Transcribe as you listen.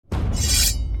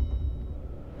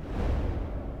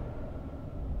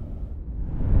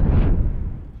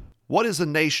What is a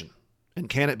nation, and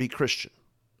can it be Christian?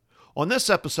 On this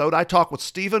episode, I talk with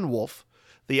Stephen Wolfe,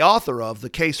 the author of The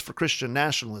Case for Christian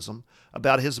Nationalism,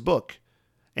 about his book,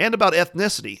 and about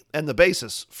ethnicity and the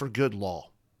basis for good law.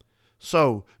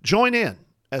 So, join in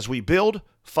as we build,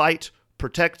 fight,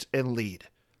 protect, and lead.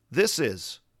 This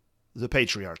is The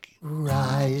Patriarchy.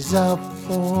 Rise up,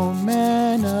 O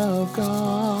men of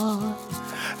God,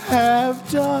 have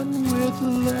done with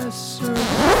lesser.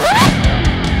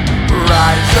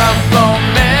 Rise up, O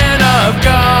men of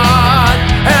God,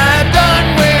 have done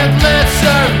with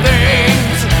lesser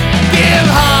things. Give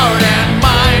heart and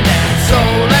mind and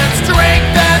soul and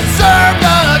strength and serve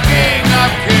the King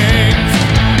of Kings.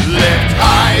 Lift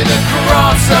high the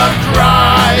cross of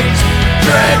Christ,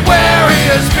 tread where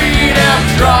his feet have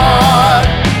trod.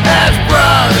 As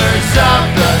brothers of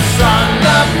the Son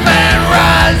of Man,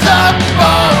 rise up,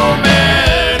 O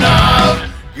men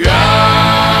of God.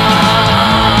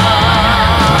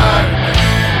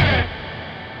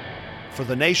 For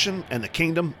the nation and the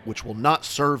kingdom which will not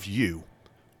serve you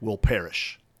will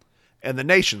perish, and the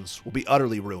nations will be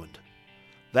utterly ruined.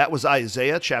 That was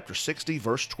Isaiah chapter 60,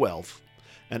 verse 12,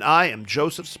 and I am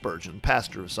Joseph Spurgeon,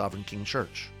 pastor of Sovereign King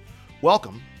Church.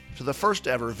 Welcome to the first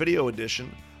ever video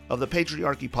edition of the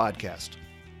Patriarchy Podcast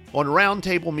on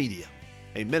Roundtable Media,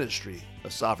 a ministry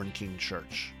of Sovereign King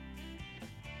Church.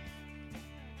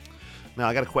 Now,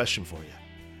 I got a question for you.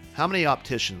 How many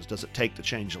opticians does it take to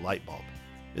change a light bulb?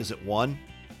 Is it one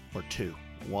or two?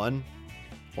 One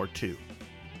or two?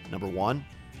 Number one,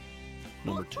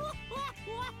 number two.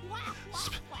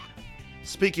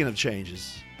 Speaking of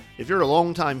changes, if you're a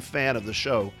longtime fan of the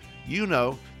show, you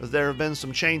know that there have been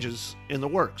some changes in the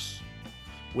works.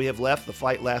 We have left the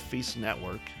Fight, Laugh, Feast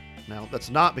network. Now, that's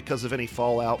not because of any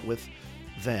fallout with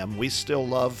them. We still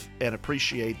love and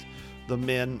appreciate the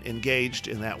men engaged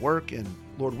in that work, and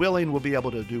Lord willing, we'll be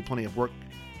able to do plenty of work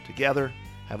together,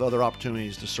 have other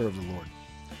opportunities to serve the Lord.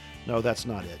 No, that's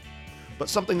not it. But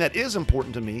something that is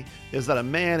important to me is that a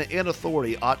man in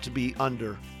authority ought to be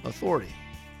under authority.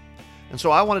 And so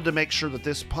I wanted to make sure that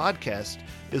this podcast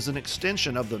is an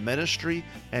extension of the ministry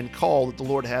and call that the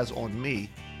Lord has on me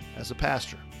as a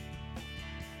pastor.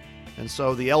 And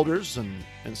so the elders and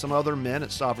some other men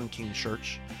at Sovereign King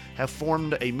Church have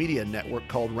formed a media network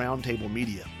called Roundtable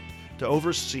Media to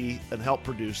oversee and help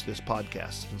produce this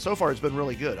podcast. And so far it's been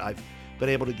really good. I've been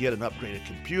able to get an upgraded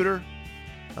computer,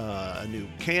 a new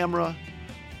camera,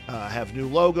 have new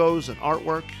logos and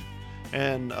artwork,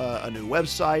 and a new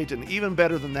website. And even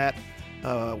better than that,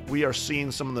 we are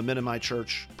seeing some of the men in my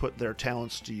church put their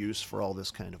talents to use for all this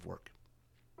kind of work.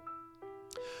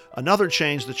 Another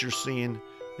change that you're seeing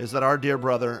is that our dear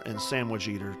brother and sandwich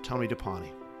eater, Tony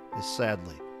DePani, is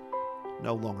sadly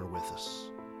no longer with us.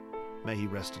 May he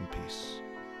rest in peace.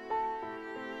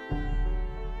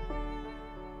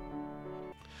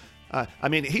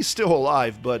 He's still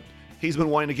alive, but he's been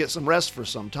wanting to get some rest for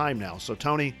some time now. So,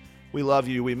 Tony, we love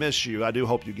you. We miss you. I do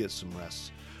hope you get some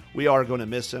rest. We are going to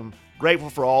miss him. Grateful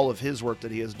for all of his work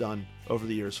that he has done over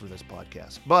the years for this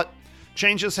podcast. But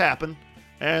changes happen,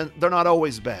 and they're not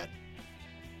always bad.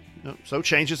 So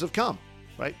changes have come,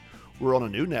 right? We're on a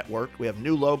new network. We have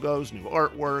new logos, new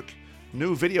artwork,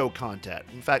 new video content.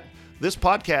 In fact, this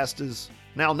podcast is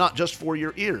now not just for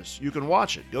your ears. You can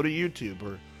watch it. Go to YouTube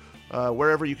or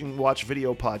wherever you can watch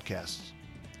video podcasts.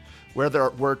 Where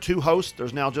there were two hosts,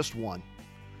 there's now just one.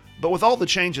 But with all the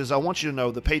changes, I want you to know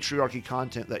the patriarchy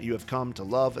content that you have come to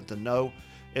love and to know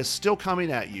is still coming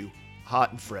at you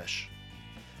hot and fresh.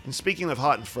 And speaking of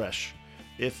hot and fresh,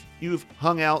 if you've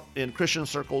hung out in Christian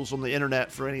circles on the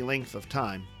internet for any length of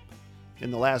time in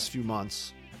the last few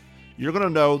months, you're going to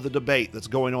know the debate that's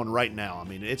going on right now.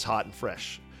 It's hot and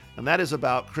fresh. And that is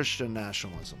about Christian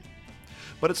nationalism.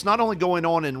 But it's not only going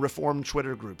on in Reformed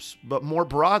Twitter groups, but more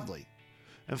broadly.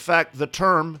 In fact, the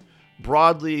term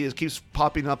broadly keeps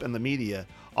popping up in the media,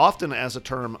 often as a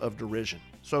term of derision.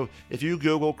 So if you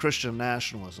Google Christian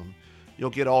nationalism, you'll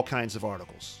get all kinds of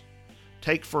articles.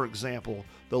 Take, for example,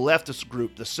 the leftist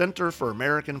group, the Center for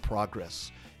American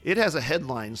Progress. It has a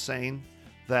headline saying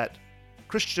that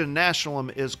Christian nationalism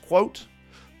is, quote,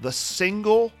 the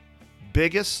single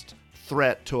biggest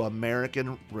threat to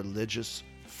American religious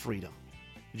freedom.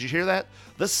 Did you hear that?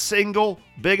 The single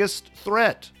biggest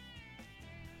threat.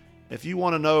 If you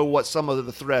want to know what some of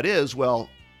the threat is, well,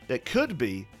 it could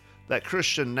be that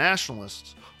Christian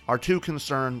nationalists are too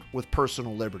concerned with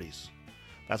personal liberties.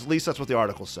 At least that's what the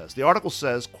article says. The article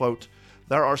says, quote,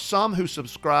 there are some who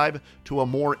subscribe to a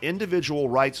more individual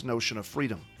rights notion of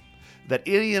freedom, that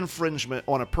any infringement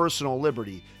on a personal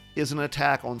liberty is an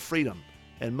attack on freedom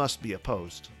and must be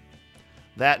opposed.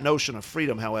 That notion of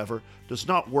freedom, however, does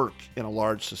not work in a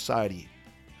large society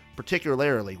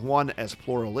particularly one as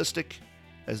pluralistic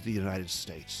as the United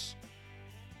States.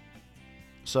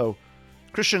 So,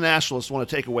 Christian nationalists want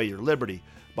to take away your liberty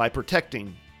by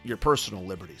protecting your personal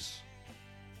liberties.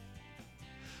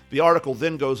 The article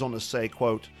then goes on to say,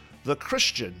 quote, "The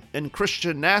Christian in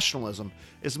Christian nationalism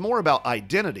is more about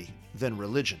identity than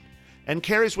religion, and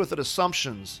carries with it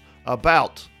assumptions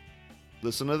about,"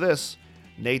 listen to this,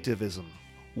 "nativism,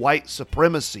 white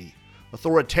supremacy,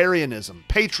 authoritarianism,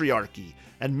 patriarchy,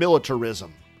 and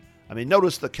militarism." I mean,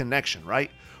 notice the connection,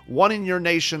 right? Wanting your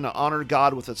nation to honor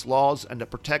God with its laws and to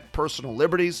protect personal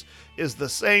liberties is the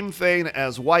same thing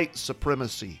as white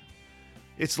supremacy.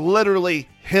 It's literally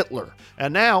Hitler.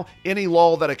 And now, any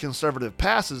law that a conservative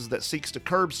passes that seeks to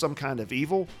curb some kind of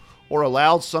evil or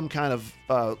allows some kind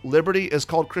of liberty is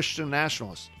called Christian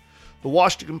nationalist. The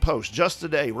Washington Post just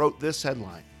today wrote this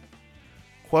headline,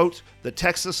 quote, "The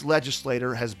Texas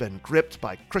legislature has been gripped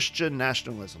by Christian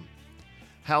nationalism."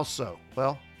 How so?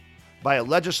 Well, by a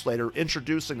legislator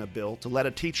introducing a bill to let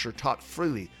a teacher talk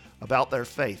freely about their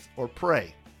faith or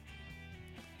pray.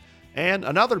 And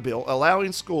another bill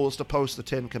allowing schools to post the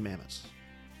Ten Commandments.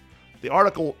 The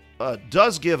article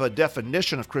does give a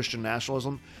definition of Christian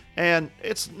nationalism, and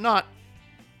it's not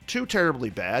too terribly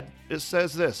bad. It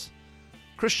says this: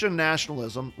 Christian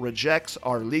nationalism rejects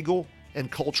our legal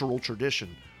and cultural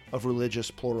tradition of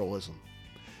religious pluralism.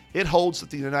 It holds that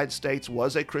the United States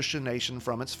was a Christian nation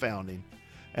from its founding,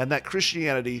 and that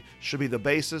Christianity should be the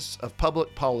basis of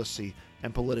public policy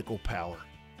and political power.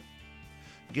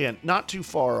 Again, not too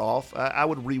far off. I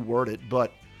would reword it,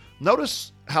 but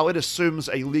notice how it assumes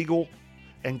a legal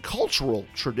and cultural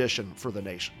tradition for the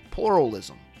nation,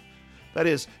 pluralism. That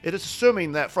is, it is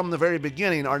assuming that from the very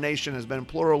beginning our nation has been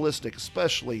pluralistic,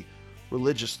 especially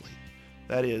religiously.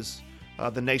 That is,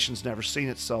 the nation's never seen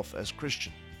itself as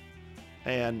Christian,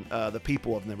 and the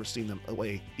people have never seen them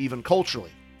away, even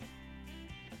culturally.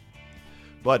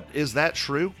 But is that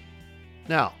true?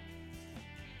 Now,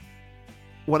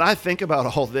 when I think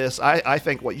about all this, I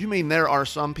think, what you mean there are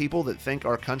some people that think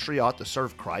our country ought to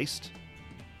serve Christ?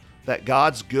 That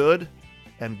God's good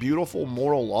and beautiful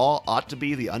moral law ought to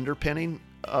be the underpinning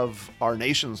of our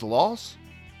nation's laws?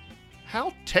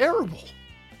 How terrible!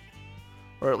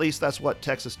 Or at least that's what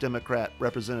Texas Democrat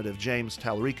Representative James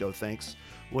Talarico thinks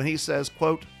when he says,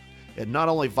 quote, "It not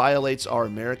only violates our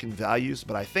American values,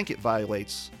 but I think it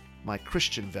violates my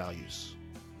Christian values."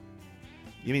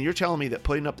 You mean you're telling me that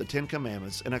putting up the Ten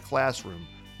Commandments in a classroom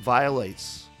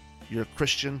violates your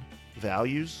Christian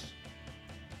values?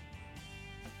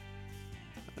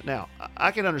 Now,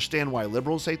 I can understand why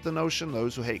liberals hate the notion.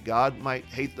 Those who hate God might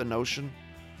hate the notion.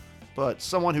 But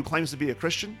someone who claims to be a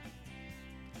Christian?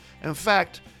 In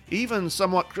fact, even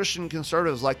somewhat Christian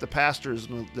conservatives like the pastors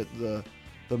and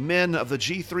the men of the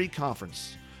G3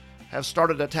 conference have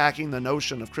started attacking the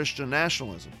notion of Christian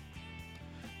nationalism.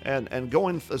 And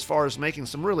going as far as making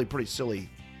some really pretty silly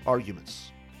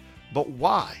arguments. But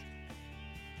why?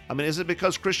 I mean, is it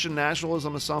because Christian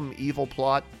nationalism is some evil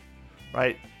plot,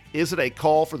 right? Is it a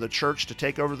call for the church to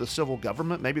take over the civil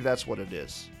government? Maybe that's what it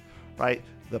is, right?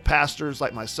 The pastors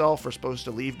like myself are supposed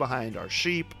to leave behind our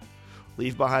sheep,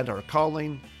 leave behind our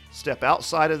calling, step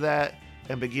outside of that,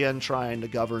 and begin trying to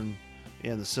govern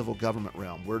in the civil government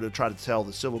realm. We're to try to tell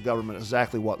the civil government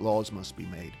exactly what laws must be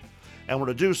made. And we're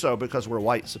to do so because we're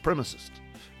white supremacists.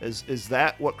 Is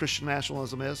that what Christian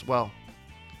nationalism is? Well,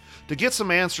 to get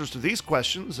some answers to these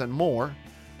questions and more,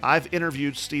 I've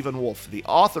interviewed Stephen Wolfe, the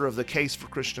author of The Case for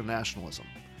Christian Nationalism.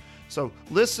 So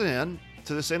listen in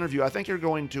to this interview. I think you're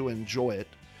going to enjoy it.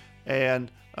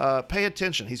 And pay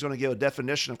attention. He's going to give a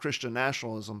definition of Christian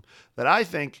nationalism that I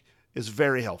think is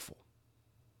very helpful.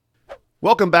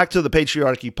 Welcome back to the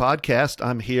Patriarchy Podcast.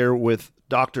 I'm here with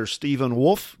Dr. Stephen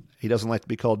Wolfe. He doesn't like to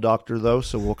be called doctor, though,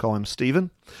 so we'll call him Stephen.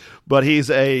 But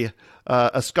he's a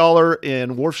scholar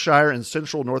in Wolfshire in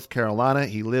central North Carolina.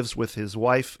 He lives with his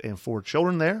wife and 4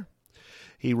 children there.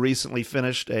 He recently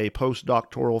finished a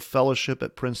postdoctoral fellowship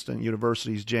at Princeton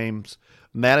University's James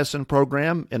Madison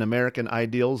program in American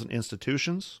Ideals and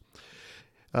Institutions.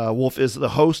 Wolfe is the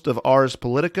host of Ars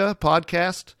Politica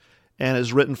podcast and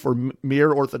has written for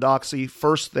Mere Orthodoxy,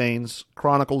 First Things,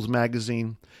 Chronicles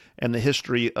Magazine, and the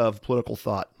History of Political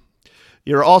Thought.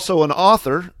 You're also an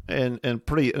author, and an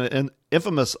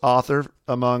infamous author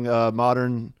among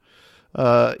modern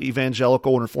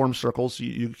evangelical and reform circles.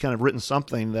 You've kind of written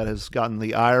something that has gotten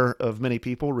the ire of many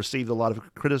people, received a lot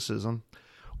of criticism.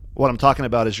 What I'm talking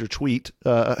about is your tweet.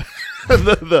 The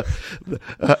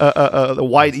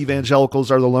white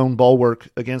evangelicals are the lone bulwark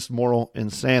against moral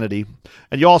insanity.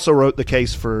 And you also wrote The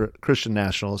Case for Christian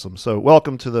Nationalism. So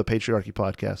welcome to the Patriarchy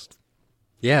Podcast.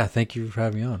 Yeah, thank you for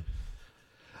having me on.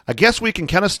 I guess we can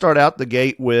kind of start out the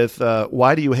gate with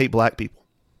why do you hate black people?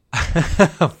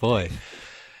 Oh, boy.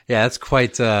 Yeah, that's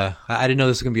quite. I didn't know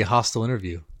this was going to be a hostile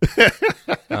interview.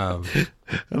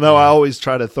 No, I always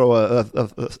try to throw a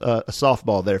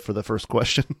softball there for the first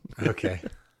question. Okay.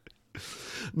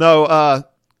 No,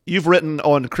 you've written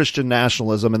on Christian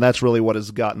nationalism, and that's really what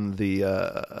has gotten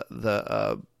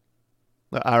a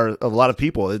lot of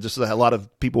people. It's just a lot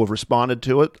of people have responded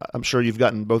to it. I'm sure you've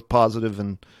gotten both positive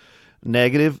and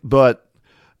negative, but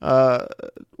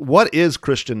what is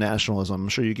Christian nationalism? I'm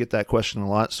sure you get that question a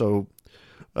lot. So,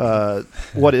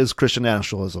 what is Christian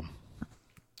nationalism?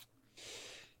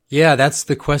 Yeah, that's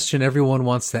the question everyone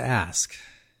wants to ask,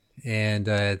 and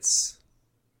it's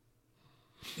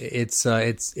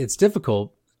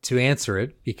difficult to answer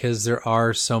it because there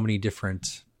are so many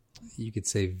different, you could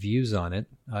say, views on it.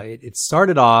 It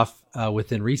started off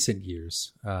within recent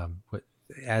years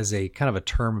as a kind of a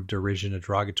term of derision, a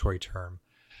derogatory term,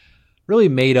 really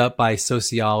made up by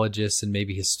sociologists and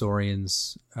maybe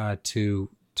historians to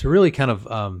really kind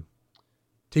of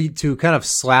to kind of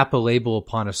slap a label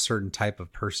upon a certain type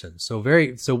of person. So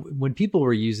when people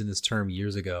were using this term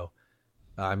years ago,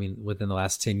 within the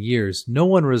last 10 years, no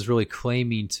one was really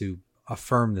claiming to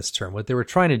affirm this term. What they were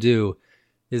trying to do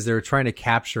is they were trying to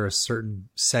capture a certain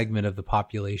segment of the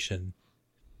population,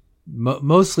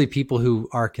 mostly people who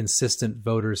are consistent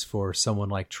voters for someone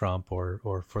like Trump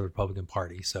or for the Republican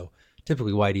Party. So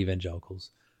typically white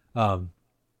evangelicals.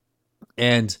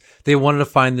 And they wanted to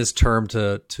find this term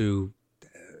to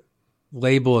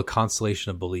label a constellation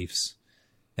of beliefs.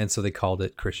 And so they called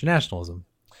it Christian nationalism.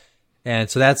 And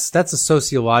so that's a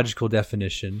sociological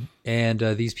definition. And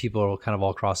these people are kind of all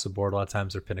across the board. A lot of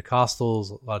times they're Pentecostals.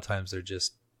 A lot of times they're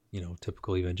just,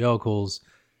 typical evangelicals.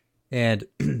 And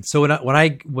so when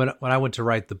I went to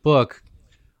write the book,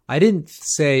 I didn't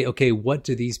say, okay, what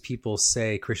do these people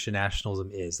say Christian nationalism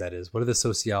is? That is, what do the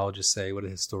sociologists say? What do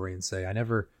historians say?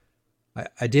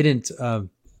 I didn't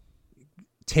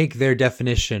take their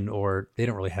definition, or they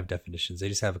don't really have definitions. They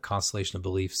just have a constellation of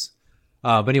beliefs.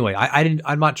 But anyway,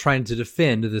 I'm not trying to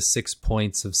defend the 6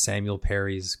 points of Samuel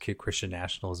Perry's Christian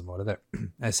nationalism or whatever.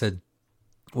 I said,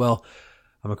 well,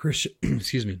 I'm a Christian,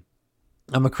 excuse me.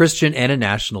 I'm a Christian and a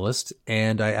nationalist.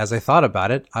 And as I thought about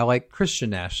it, I like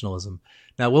Christian nationalism.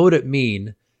 Now, what would it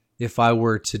mean if I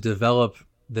were to develop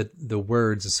the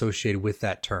words associated with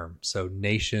that term? So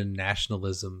nation,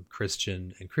 nationalism,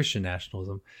 Christian, and Christian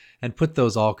nationalism, and put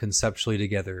those all conceptually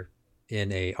together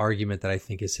in a argument that I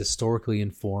think is historically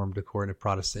informed according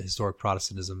to historic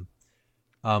Protestantism,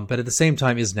 but at the same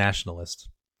time is nationalist.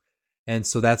 And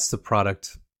so that's the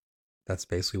product. That's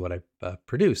basically what I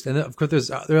produced. And of course,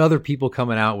 there are other people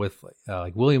coming out with,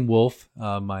 like William Wolfe,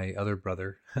 my other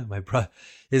brother,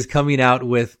 is coming out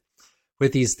with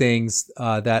these things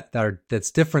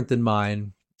that's different than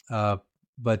mine,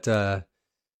 but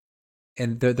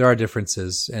and there are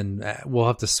differences, and we'll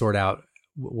have to sort out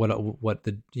what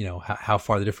the how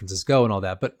far the differences go and all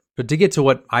that. But to get to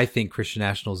what I think Christian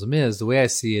nationalism is, the way I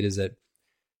see it is that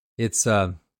it's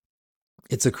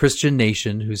a Christian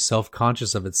nation who's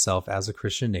self-conscious of itself as a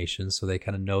Christian nation, so they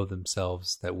kind of know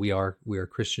themselves that we are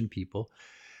Christian people.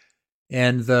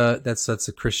 And that's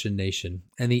a Christian nation.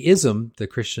 And the ism,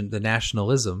 the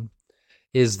nationalism,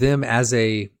 is them as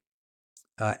a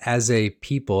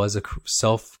people, as a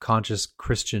self-conscious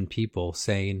Christian people,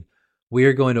 saying we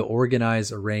are going to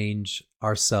arrange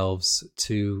ourselves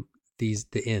to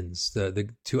the ends,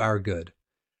 to our good.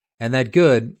 And that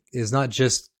good is not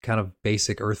just kind of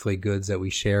basic earthly goods that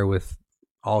we share with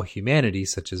all humanity,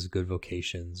 such as good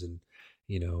vocations and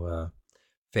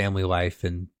family life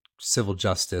and civil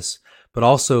justice, but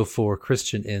also for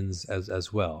Christian ends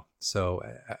as well. So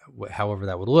however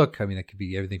that would look, it could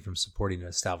be everything from supporting an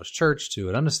established church to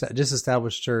an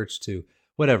disestablished church to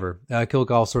whatever. It could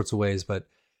look all sorts of ways, but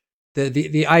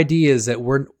the idea is that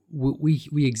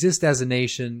we exist as a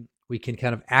nation. We can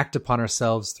kind of act upon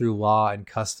ourselves through law and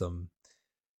custom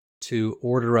to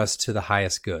order us to the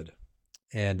highest good.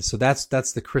 And so that's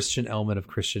the Christian element of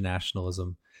Christian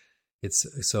nationalism.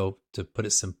 So to put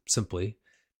it simply,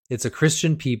 it's a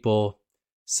Christian people,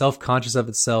 self-conscious of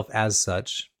itself as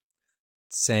such,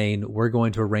 saying we're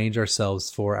going to arrange ourselves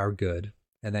for our good,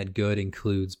 and that good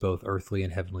includes both earthly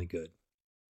and heavenly good.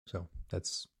 So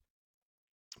that's,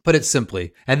 put it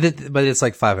simply, but it's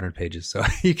like 500 pages, so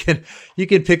you can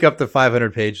pick up the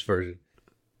 500-page version.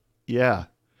 Yeah.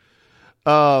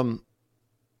 Some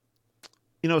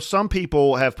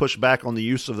people have pushed back on the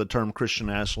use of the term Christian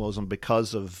nationalism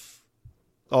because of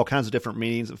all kinds of different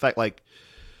meanings. In fact,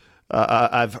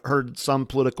 I've heard some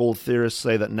political theorists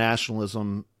say that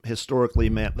nationalism historically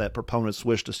meant that proponents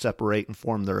wished to separate and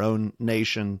form their own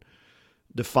nation,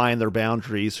 define their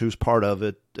boundaries, who's part of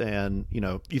it, and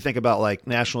you think about like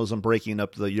nationalism breaking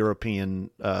up the European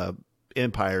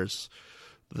empires,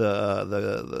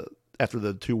 the after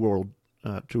the two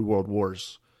world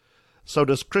wars. So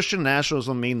does Christian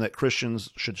nationalism mean that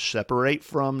Christians should separate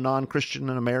from non-Christian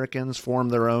Americans, form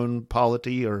their own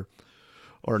polity, or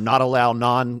not allow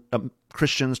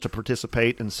non-Christians to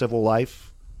participate in civil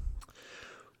life?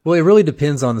 Well, it really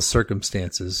depends on the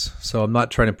circumstances. So I'm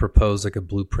not trying to propose like a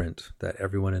blueprint that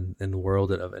everyone in the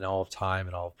world in all of time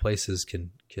and all of places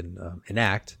can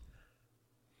enact.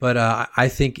 But I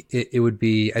think it would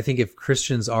be, I think if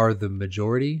Christians are the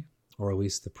majority, or at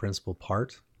least the principal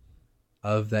part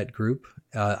of that group,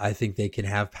 I think they can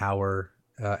have power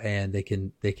and they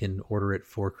can order it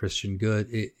for Christian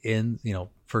good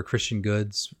for Christian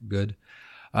good,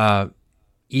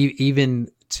 even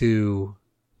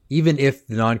if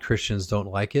the non-Christians don't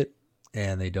like it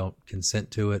and they don't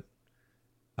consent to it,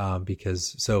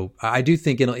 so I do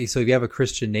think, so if you have a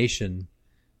Christian nation,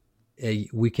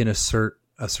 we can assert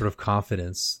a sort of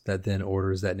confidence that then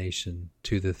orders that nation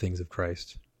to the things of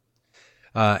Christ.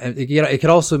 And it could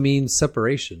also mean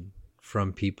separation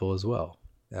from people as well.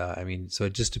 So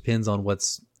it just depends on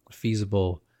what's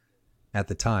feasible at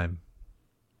the time.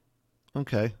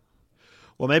 Okay.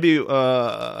 Well, maybe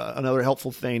another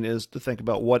helpful thing is to think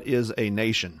about what is a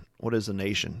nation. What is a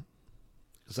nation?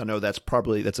 Because I know that's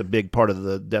a big part of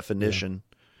the definition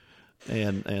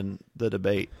and the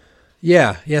debate.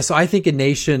 Yeah. So I think a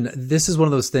nation, this is one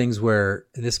of those things where,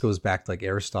 and this goes back to like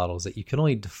Aristotle's, that you can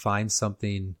only define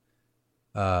something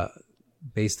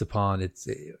based upon its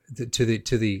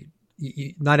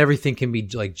not everything can be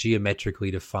like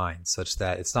geometrically defined, such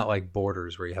that it's not like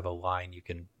borders where you have a line, you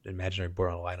can imaginary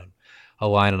border a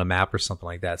line on a map or something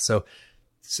like that. So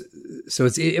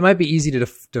it might be easy to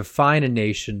define a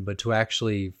nation, but to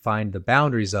actually find the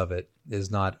boundaries of it is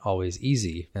not always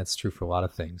easy. That's true for a lot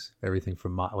of things. Everything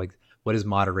from like what is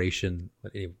moderation,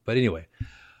 but anyway.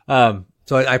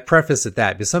 So I preface at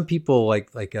that because some people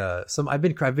I've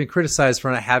been criticized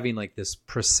for not having like this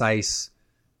precise,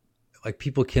 like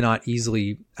people cannot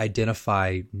easily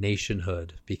identify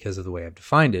nationhood because of the way I've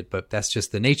defined it, but that's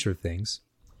just the nature of things.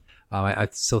 I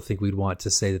still think we'd want to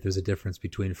say that there's a difference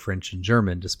between French and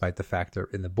German, despite the fact that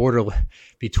in the border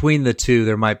between the two,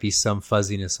 there might be some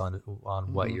fuzziness on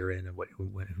what you're in and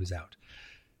who's out.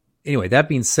 Anyway, that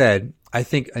being said, I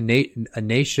think a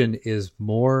nation is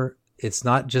more. It's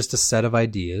not just a set of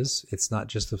ideas. It's not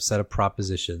just a set of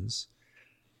propositions.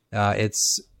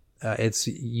 It's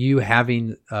you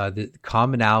having the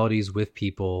commonalities with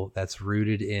people that's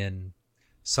rooted in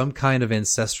some kind of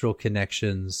ancestral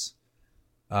connections.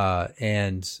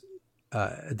 That's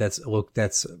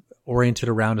oriented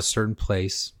around a certain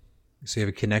place. So you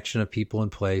have a connection of people in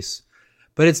place,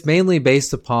 but it's mainly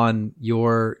based upon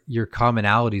your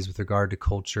commonalities with regard to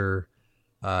culture,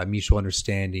 mutual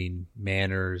understanding,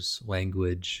 manners,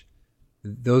 language.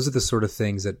 Those are the sort of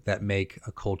things that make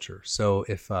a culture. So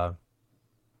if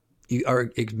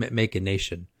make a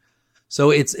nation,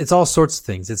 so it's all sorts of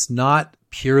things. It's not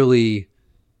purely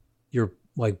your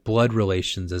like blood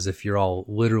relations as if you're all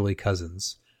literally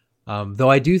cousins. Though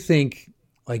I do think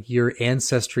like your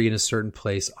ancestry in a certain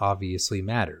place obviously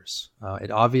matters.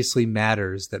 It obviously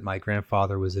matters that my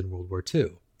grandfather was in World War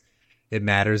II. It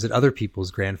matters that other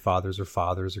people's grandfathers or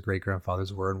fathers or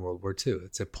great-grandfathers were in World War II.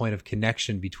 It's a point of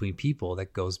connection between people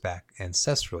that goes back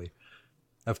ancestrally.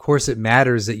 Of course, it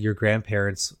matters that your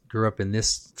grandparents grew up in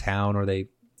this town or they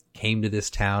came to this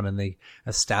town and they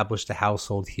established a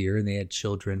household here and they had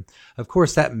children. Of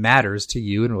course, that matters to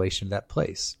you in relation to that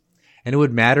place. And it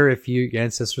would matter if your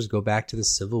ancestors go back to the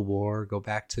Civil War, go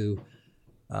back to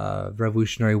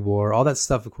Revolutionary War. All that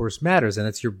stuff, of course, matters. And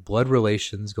it's your blood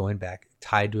relations going back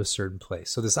tied to a certain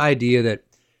place. So this idea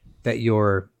that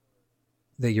your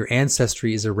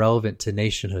ancestry is irrelevant to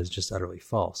nationhood is just utterly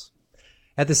false.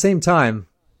 At the same time,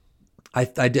 I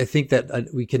think that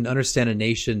we can understand a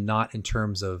nation not in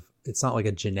terms of, it's not like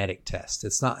a genetic test.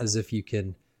 It's not as if you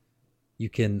can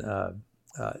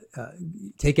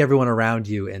take everyone around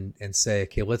you and say,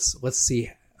 okay, let's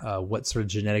see what sort of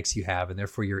genetics you have, and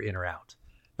therefore you're in or out.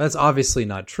 But that's obviously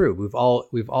not true. We've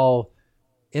all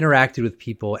interacted with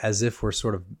people as if we're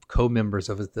sort of co-members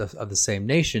of the same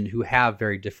nation who have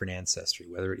very different ancestry,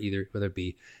 whether it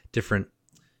be different,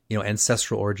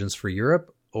 ancestral origins for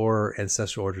Europe or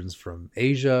ancestral origins from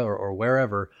Asia or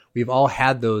wherever. We've all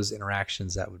had those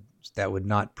interactions that would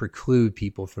not preclude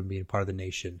people from being part of the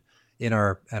nation in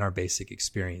our basic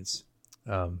experience.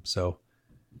 So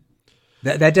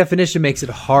that definition makes it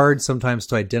hard sometimes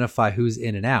to identify who's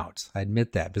in and out. I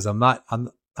admit that, because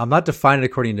I'm not defining it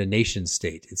according to nation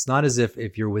state. It's not as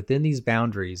if you're within these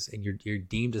boundaries and you're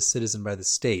deemed a citizen by the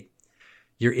state,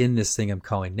 you're in this thing I'm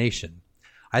calling nation.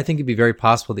 I think it'd be very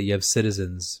possible that you have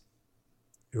citizens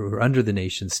who are under the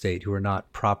nation state who are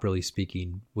not, properly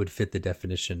speaking, would fit the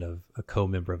definition of a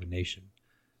co-member of a nation.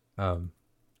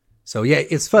 So yeah,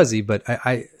 it's fuzzy, but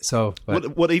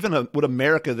would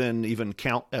America then even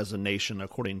count as a nation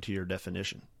according to your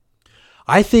definition?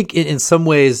 I think in some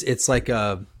ways it's like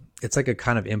a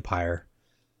kind of empire.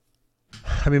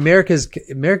 I mean,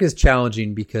 America's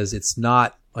challenging because it's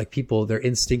not like people, they're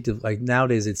instinctive. Like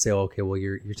nowadays they'd say, oh, okay, well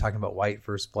you're talking about white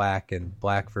versus black and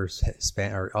black versus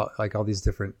Hispanic, or like all these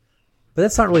different, but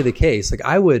that's not really the case. Like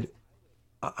I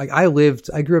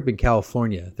grew up in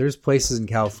California. There's places in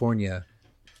California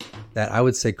that I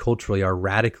would say culturally are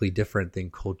radically different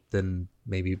than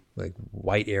maybe like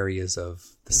white areas of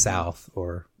the South,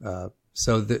 or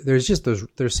so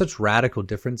there's such radical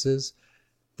differences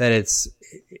that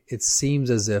it seems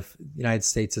as if the United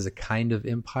States is a kind of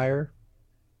empire,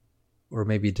 or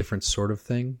maybe a different sort of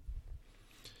thing.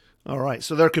 All right,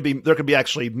 so there could be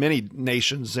actually many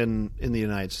nations in the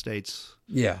United States.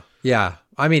 Yeah.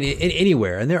 I mean,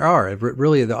 anywhere, and there are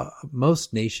really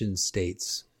most nation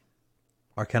states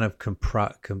are kind of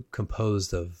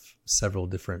composed of several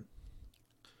different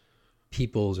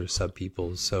peoples or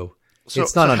subpeoples. So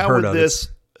it's not unheard of.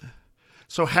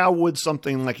 So how would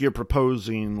something like you're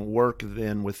proposing work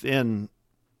then within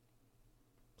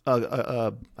I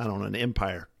don't know, an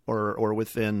empire or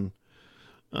within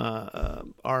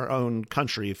our own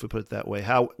country, if we put it that way?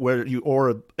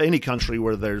 Or any country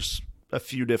where there's a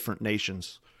few different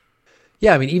nations?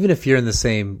 Yeah, I mean, even if you're in the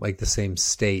same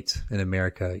state in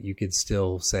America, you could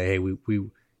still say, hey, we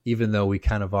even though we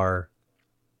kind of are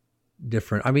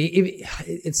different. I mean,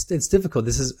 it's difficult.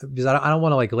 This is because I don't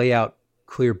want to like lay out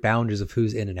clear boundaries of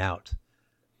who's in and out.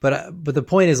 But the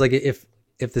point is, like, if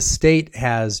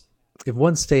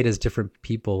one state has different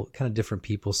people,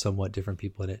 somewhat different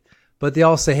people in it, but they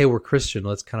all say, hey, we're Christian,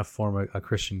 let's kind of form a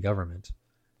Christian government,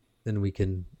 then we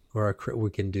can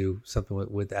do something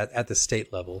with at the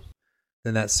state level.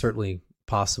 Then that's certainly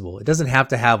possible. It doesn't have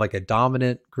to have like a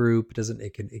dominant group.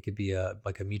 It could be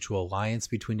like a mutual alliance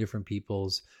between different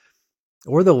peoples,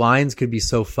 or the lines could be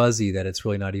so fuzzy that it's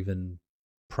really not even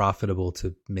profitable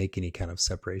to make any kind of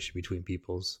separation between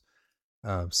peoples.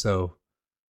 So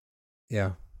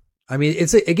yeah, I mean,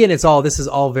 this is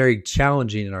all very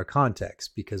challenging in our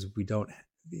context because the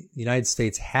United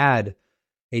States had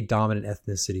a dominant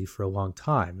ethnicity for a long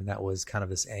time, and that was kind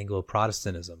of this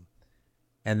Anglo-Protestantism.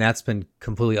 And that's been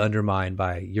completely undermined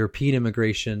by European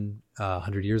immigration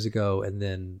 100 years ago, and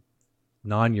then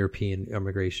non-European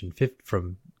immigration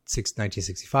from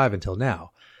 1965 until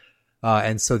now.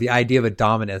 And so the idea of a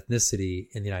dominant ethnicity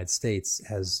in the United States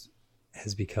has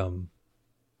become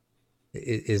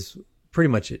is pretty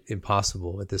much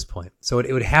impossible at this point. So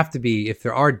it would have to be, if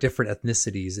there are different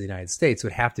ethnicities in the United States, it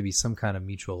would have to be some kind of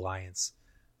mutual alliance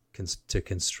to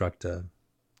construct a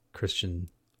Christian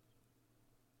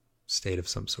state of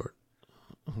some sort.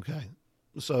 Okay,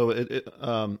 so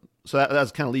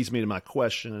that kind of leads me to my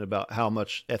question about how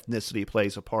much ethnicity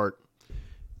plays a part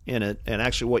in it, and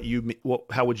actually,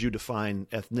 how would you define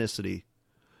ethnicity?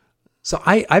 So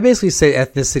I basically say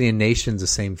ethnicity and nation's the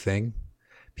same thing.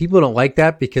 People don't like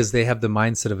that because they have the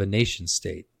mindset of a nation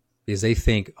state, because they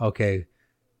think, okay,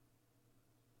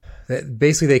 that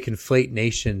basically they conflate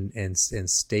nation and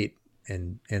state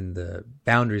and the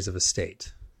boundaries of a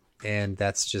state. And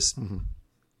that's just,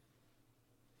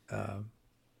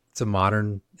 it's a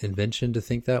modern invention to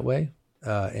think that way.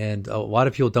 And a lot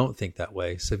of people don't think that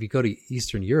way. So if you go to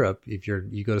Eastern Europe,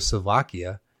 you go to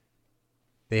Slovakia,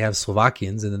 they have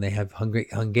Slovakians and then they have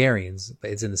Hungarians,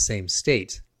 but it's in the same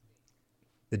state.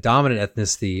 The dominant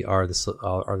ethnicity are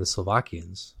the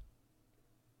Slovakians,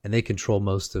 and they control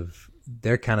most of,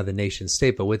 they're kind of the nation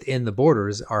state, but within the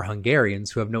borders are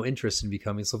Hungarians who have no interest in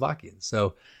becoming Slovakians.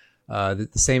 So the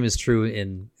same is true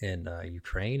in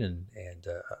Ukraine and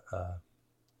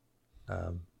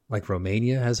like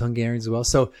Romania has Hungarians as well.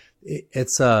 So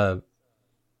it's so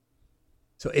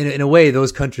in a way,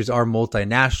 those countries are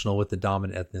multinational with the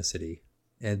dominant ethnicity.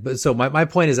 But so my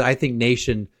point is, I think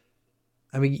nation,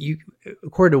 I mean,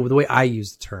 according to the way I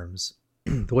use the terms,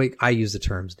 nation,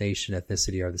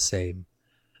 ethnicity are the same.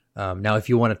 Now, if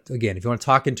you want to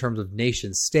talk in terms of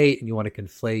nation state and you want to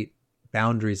conflate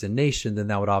boundaries and nation, then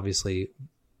that would obviously,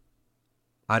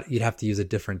 you'd have to use a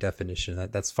different definition.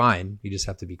 That's fine. You just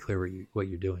have to be clear what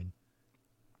you're doing.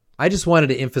 I just wanted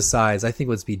to emphasize, I think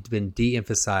what's been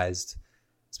de-emphasized,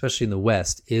 especially in the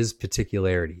West, is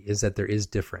particularity, is that there is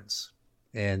difference,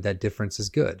 and that difference is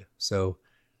good. So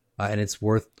and it's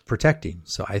worth protecting.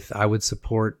 So I would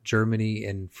support Germany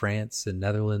and France and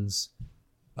Netherlands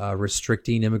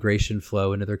restricting immigration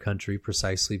flow into their country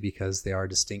precisely because they are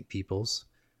distinct peoples.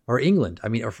 Or England, I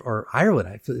mean, or Ireland.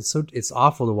 I feel it's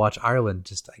awful to watch Ireland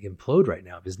just like implode right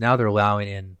now, because now they're allowing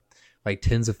in like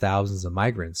tens of thousands of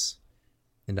migrants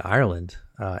into Ireland,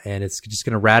 and it's just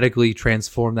going to radically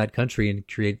transform that country and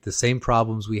create the same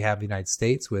problems we have in the United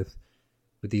States with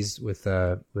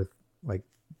like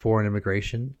foreign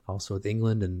immigration, also with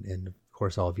England and of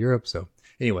course all of Europe. So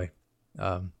anyway,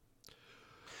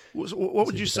 what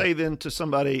would you say then to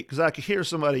somebody? Because I could hear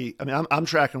somebody. I mean, I'm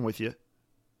tracking with you.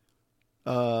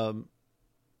 But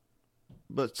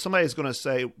somebody's going to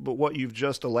say, but what you've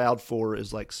just allowed for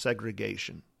is like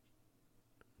segregation.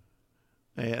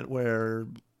 And where,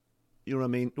 you know what I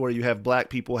mean? Where you have black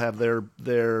people have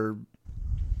their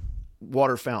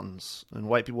water fountains and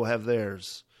white people have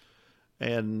theirs,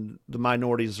 and the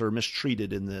minorities are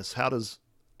mistreated in this. How does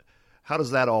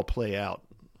that all play out?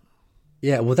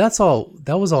 Yeah, well, that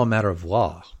was all a matter of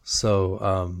law.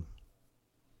 So,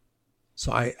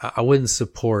 so I wouldn't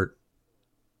support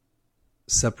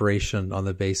separation on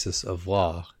the basis of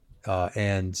law,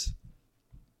 and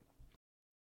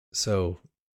so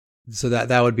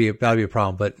that would be a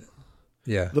problem. But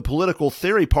yeah, the political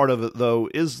theory part of it though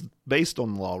is based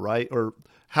on law, right? Or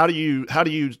how do you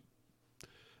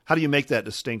make that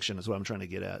distinction? Is what I'm trying to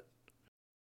get at.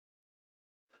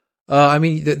 I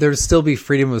mean, there'd still be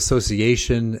freedom of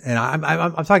association, and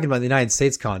I'm talking about the United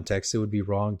States context. It would be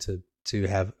wrong to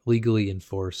have legally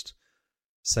enforced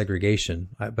segregation,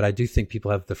 but I do think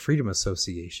people have the freedom of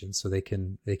association, so they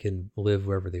can live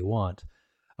wherever they want.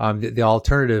 The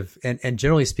alternative, and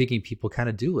generally speaking, people kind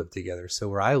of do live together. So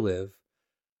where I live,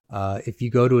 if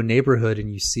you go to a neighborhood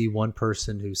and you see one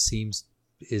person who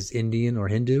is Indian or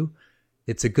Hindu,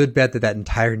 it's a good bet that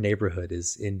entire neighborhood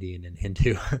is Indian and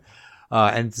Hindu.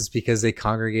 And it's because they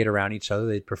congregate around each other.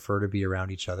 They prefer to be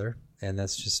around each other. And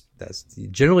that's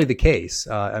generally the case.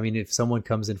 I mean, if someone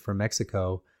comes in from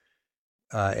Mexico,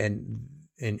 and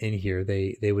in here,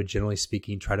 they would, generally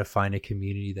speaking, try to find a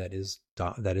community that is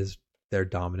their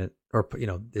dominant, or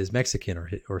is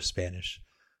Mexican or Spanish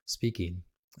speaking.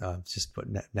 It's just what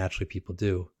naturally people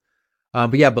do.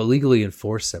 But legally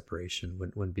enforced separation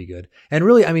wouldn't be good. And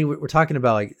really, I mean, we're talking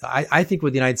about like I think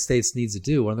what the United States needs to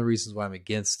do. One of the reasons why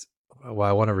why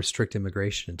I want to restrict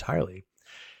immigration entirely,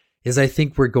 is I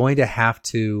think we're going to have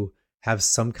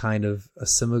some kind of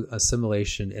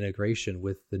assimilation, integration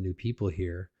with the new people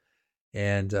here,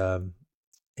 and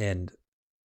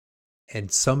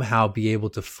somehow be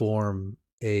able to form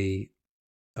a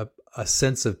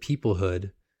sense of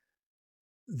peoplehood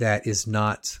that is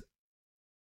not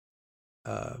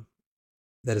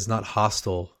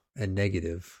hostile and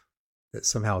negative, that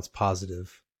somehow it's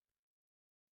positive.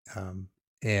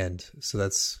 And so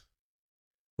that's,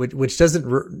 which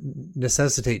doesn't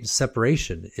necessitate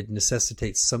separation. It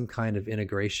necessitates some kind of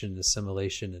integration,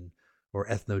 assimilation, or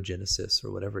ethnogenesis,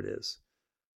 or whatever it is.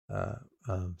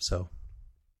 So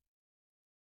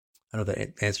I don't know if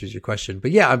that answers your question,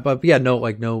 but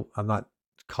no, I'm not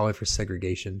calling for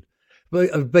segregation.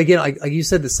 But again, like you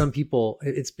said, that some people,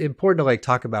 it's important to like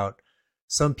talk about,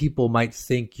 some people might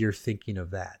think you're thinking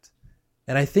of that.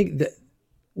 And I think that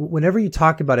whenever you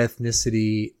talk about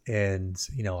ethnicity and,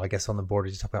 I guess on the border,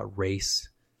 you talk about race,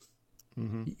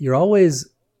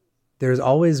 there's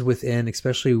always within,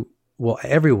 especially,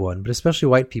 everyone, but especially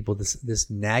white people, this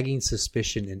nagging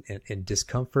suspicion and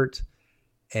discomfort.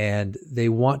 And they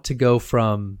want to go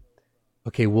from,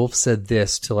 okay, Wolf said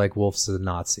this, to like Wolf's a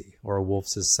Nazi, or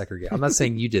Wolf's is segregated. I'm not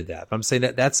saying you did that, but I'm saying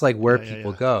that's like where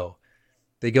people go.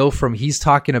 They go from, he's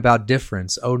talking about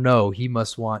difference. Oh no, he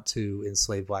must want to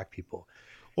enslave black people.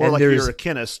 Or and like you're a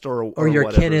kinist or you're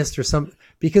whatever. A kinist or some,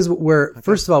 because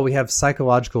first of all, we have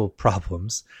psychological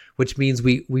problems, which means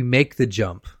we make the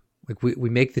jump. Like we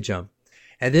make the jump.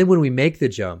 And then when we make the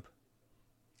jump,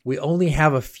 we only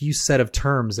have a few set of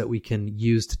terms that we can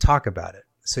use to talk about it.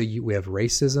 So we have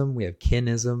racism, we have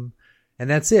kinism, and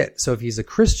that's it. So if he's a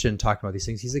Christian talking about these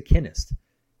things, he's a kinist,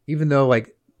 even though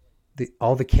like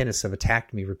all the kinists have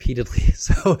attacked me repeatedly.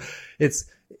 So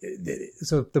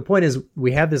so the point is,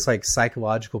 we have this like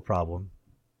psychological problem,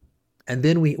 and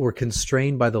then we're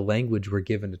constrained by the language we're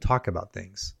given to talk about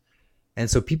things. And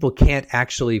so people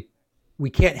we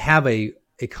can't have a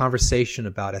conversation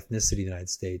about ethnicity in the United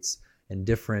States and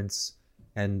difference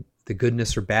and the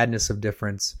goodness or badness of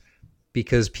difference,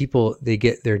 because people,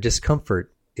 their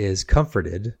discomfort is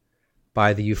comforted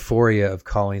by the euphoria of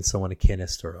calling someone a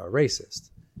kinist or a racist.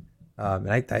 And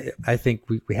I think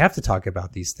we have to talk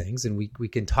about these things, and we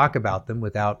can talk about them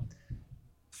without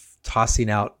tossing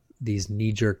out these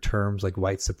knee-jerk terms like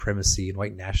white supremacy and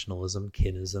white nationalism,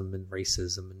 kinism and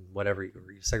racism and whatever,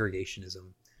 segregationism.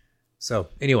 So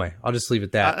anyway, I'll just leave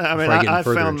it at that. I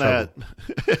found that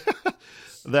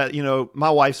that my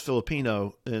wife's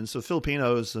Filipino, and so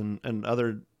Filipinos and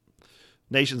other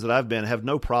nations that I've been have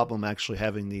no problem actually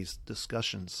having these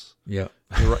discussions. Yeah,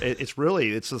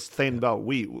 it's this thing about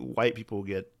white people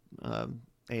get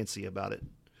antsy about it.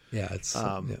 Yeah, it's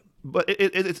but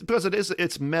it's because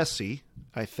it's messy.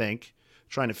 I think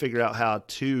trying to figure out how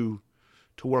to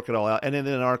work it all out, and then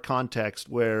in our context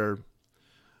where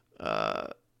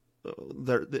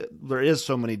there is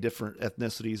so many different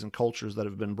ethnicities and cultures that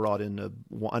have been brought into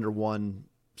under one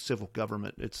civil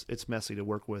government, it's messy to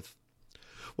work with.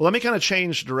 Well, let me kind of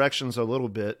change directions a little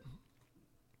bit.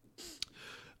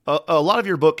 A lot of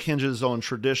your book hinges on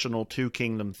traditional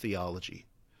two-kingdom theology.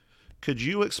 Could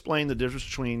you explain the difference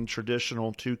between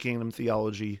traditional two-kingdom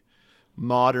theology,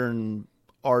 modern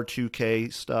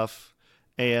R2K stuff,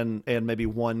 and maybe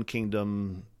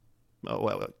one-kingdom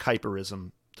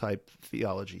Kuyperism type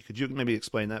theology? Could you maybe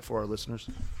explain that for our listeners?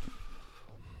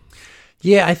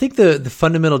 Yeah, I think the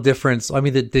fundamental difference,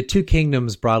 the two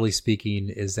kingdoms, broadly speaking,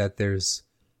 is that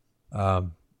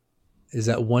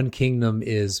one kingdom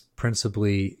is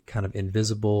principally kind of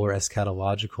invisible or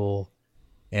eschatological,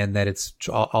 and that it's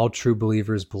all true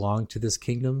believers belong to this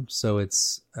kingdom. So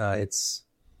it's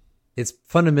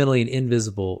fundamentally an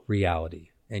invisible reality,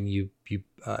 and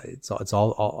it's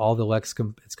all the elect.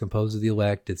 It's composed of the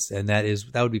elect.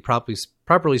 That would be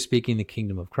properly speaking the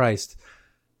kingdom of Christ.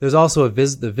 There's also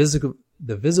the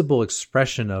visible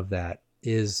expression of that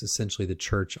is essentially the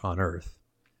church on earth.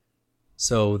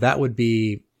 So that would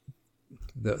be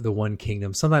the one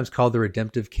kingdom, sometimes called the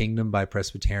redemptive kingdom by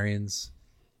Presbyterians,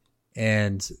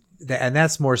 and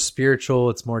that's more spiritual.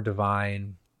 It's more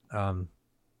divine, and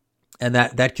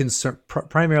that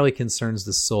primarily concerns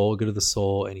the soul, good of the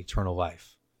soul, and eternal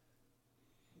life.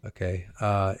 Okay,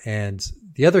 and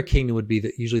the other kingdom would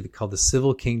be usually called the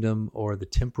civil kingdom or the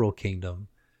temporal kingdom,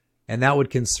 and that would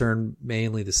concern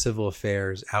mainly the civil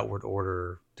affairs, outward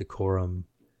order, decorum,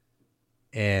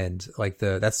 and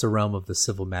that's the realm of the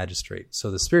civil magistrate.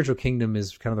 So the spiritual kingdom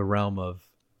is kind of the realm of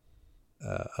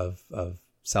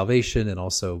salvation and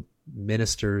also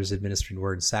ministers administering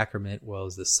word and sacrament,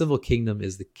 whereas the civil kingdom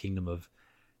is the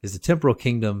temporal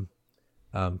kingdom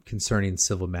concerning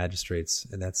civil magistrates,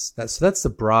 and that's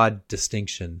the broad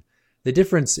distinction. The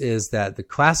difference is that the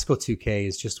classical 2K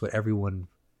is just what everyone,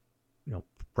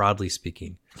 broadly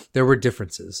speaking, there were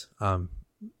differences.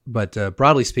 But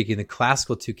broadly speaking, the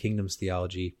classical two kingdoms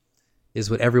theology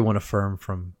is what everyone affirmed,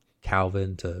 from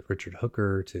Calvin to Richard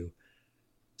Hooker to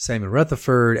Samuel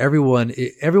Rutherford. Everyone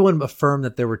affirmed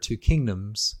that there were two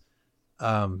kingdoms,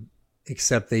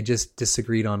 except they just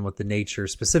disagreed on what the nature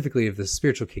specifically of the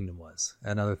spiritual kingdom was,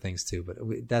 and other things too, but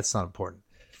that's not important.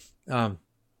 The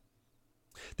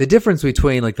difference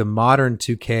between the modern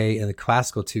 2K and the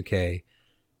classical 2K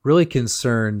really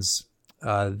concerns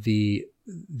the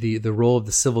role of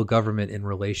the civil government in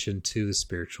relation to the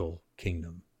spiritual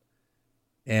kingdom.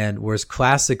 And whereas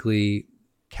classically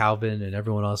Calvin and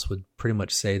everyone else would pretty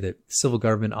much say that civil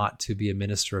government ought to be a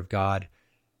minister of God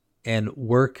and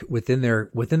work within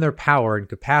their power and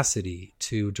capacity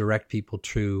to direct people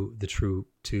to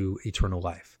eternal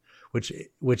life,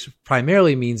 which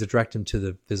primarily means to direct them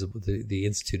to the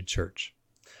instituted church.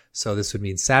 So this would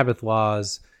mean Sabbath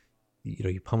laws.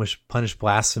 You punish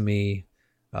blasphemy,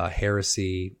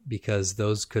 heresy, because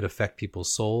those could affect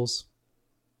people's souls.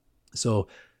 So,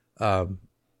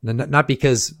 not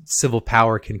because civil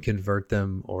power can convert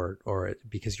them or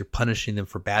because you're punishing them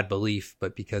for bad belief,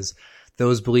 but because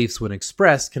those beliefs, when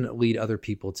expressed, can lead other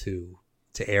people to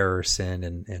error, sin,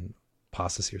 and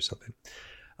apostasy or something.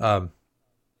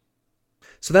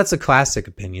 So that's a classic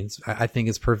opinion. I think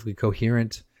it's perfectly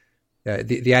coherent.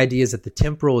 The idea is that the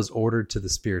temporal is ordered to the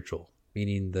spiritual,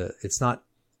 meaning the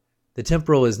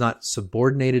temporal is not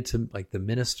subordinated to the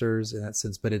ministers in that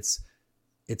sense, but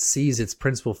it sees its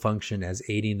principal function as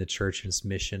aiding the church in its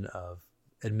mission of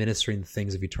administering the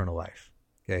things of eternal life.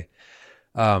 Okay.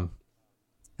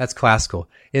 That's classical.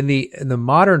 In the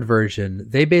modern version,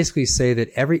 they basically say that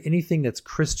anything that's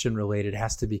Christian related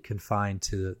has to be confined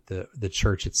to the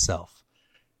church itself,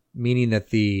 meaning that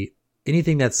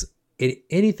anything that's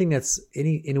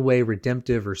in a way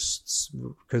redemptive or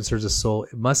concerns the soul,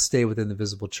 it must stay within the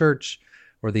visible church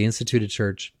or the instituted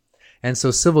church. And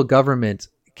so civil government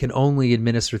can only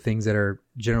administer things that are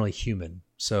generally human.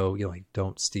 So,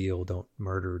 don't steal, don't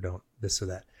murder, don't this or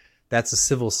that. That's the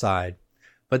civil side.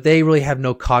 But they really have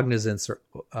no cognizance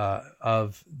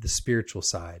of the spiritual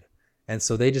side. And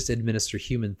so they just administer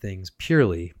human things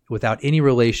purely without any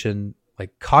relation,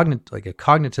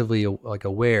 cognitively like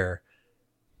aware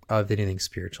of anything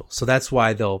spiritual. So that's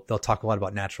why they'll talk a lot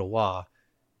about natural law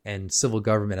and civil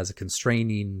government as a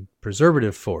constraining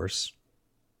preservative force,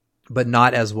 but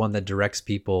not as one that directs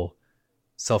people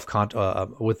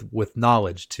with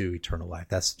knowledge to eternal life.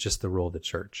 That's just the role of the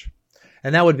church.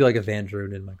 And that would be like a Van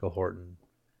Drunen, Michael Horton,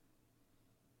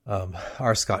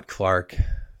 R. Scott Clark,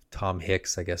 Tom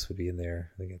Hicks, I guess would be in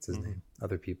there. I think that's his name.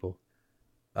 Other people.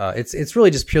 It's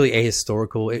really just purely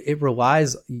ahistorical. It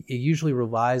usually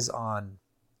relies on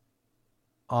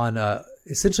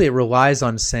essentially it relies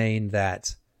on saying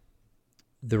that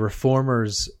the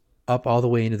reformers up all the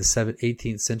way into the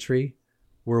 18th century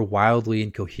were wildly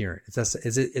incoherent. It's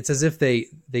as if they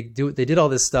did all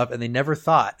this stuff and they never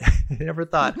thought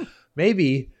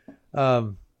maybe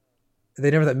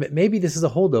maybe this is a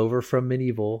holdover from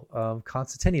medieval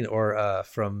Constantinian or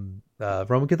from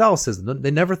Roman Catholicism.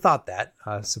 They never thought that,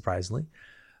 surprisingly.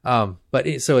 So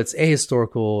it's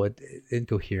ahistorical,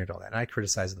 incoherent, all that. And I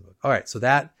criticize in the book. All right, so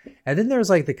that, and then there's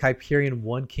like the Kuyperian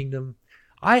one kingdom.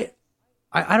 I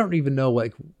don't even know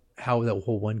how that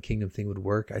whole one kingdom thing would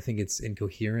work. I think it's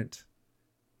incoherent.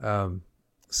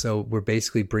 So we're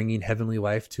basically bringing heavenly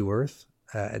life to earth,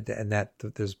 and that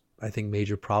there's, I think,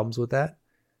 major problems with that.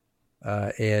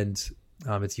 It's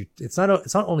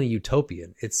not only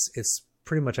utopian. It's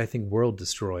pretty much, I think, world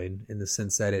destroying in the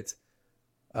sense that it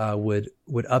would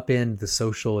upend the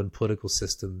social and political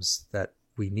systems that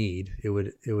we need. It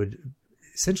would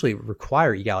essentially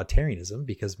require egalitarianism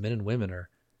because men and women are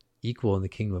equal in the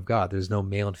kingdom of God. There's no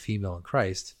male and female in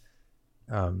Christ.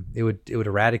 It would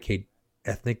eradicate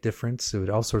ethnic difference. It would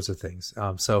all sorts of things.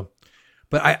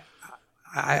 But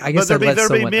I guess there'd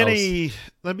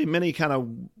be many kind of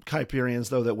Kuyperians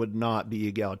though that would not be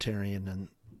egalitarian and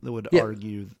that would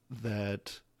argue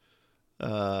that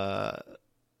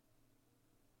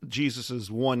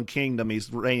Jesus's one kingdom,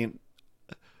 he's reigning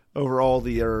over all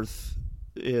the earth,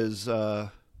 is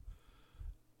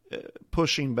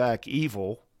pushing back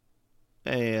evil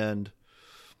and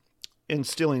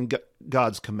instilling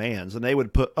God's commands, and they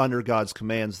would put under God's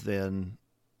commands then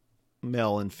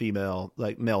male and female,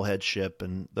 like male headship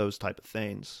and those type of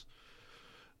things.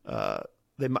 I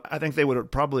think they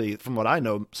would probably, from what I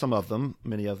know,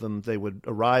 many of them, they would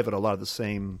arrive at a lot of the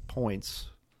same points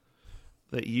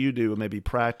that you do, maybe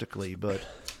practically, but.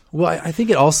 Well, I think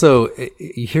it also,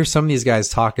 you hear some of these guys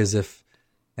talk as if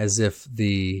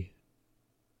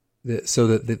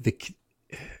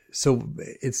so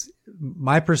it's,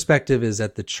 my perspective is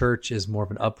that the church is more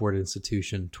of an upward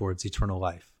institution towards eternal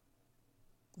life.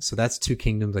 So that's two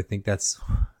kingdoms. I think that's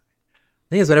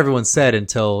what everyone said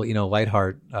until,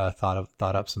 Lightheart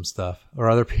thought up some stuff,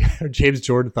 or James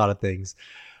Jordan thought of things.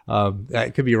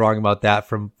 I could be wrong about that.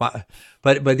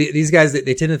 But these guys,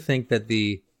 they tend to think that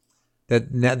the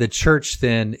church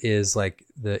then is like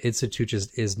the institute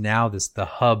is now the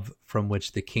hub from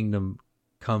which the kingdom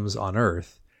comes on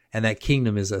earth, and that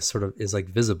kingdom is like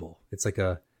visible.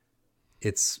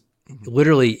 It's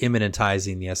literally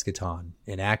immanentizing the eschaton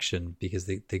in action because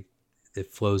it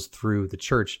flows through the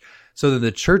church. So that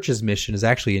the church's mission is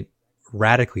actually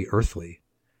radically earthly,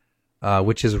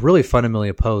 which is really fundamentally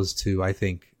opposed to, I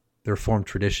think, the Reformed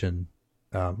tradition,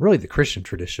 really the Christian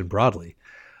tradition broadly,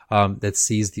 that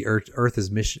sees the earth's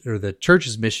mission, or the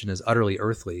church's mission, as utterly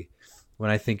earthly, when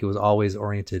I think it was always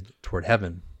oriented toward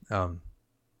heaven. And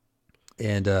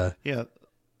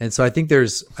so I think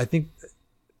there's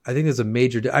a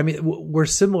major. I mean, we're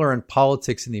similar in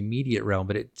politics in the immediate realm,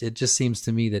 but it just seems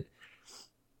to me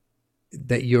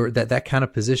that kind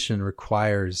of position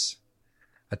requires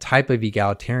a type of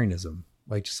egalitarianism,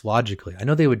 like just logically. I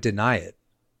know they would deny it,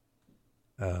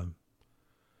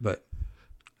 but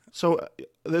so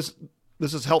this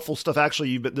is helpful stuff.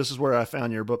 Actually, but this is where I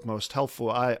found your book most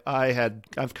helpful.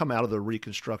 I've come out of the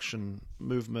Reconstruction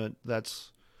movement.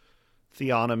 That's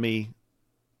theonomy.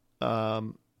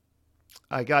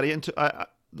 I got into a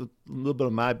little bit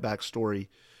of my backstory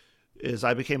is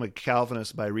I became a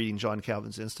Calvinist by reading John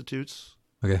Calvin's Institutes.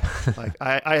 Okay. Like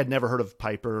I had never heard of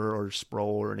Piper or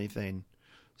Sproul or anything.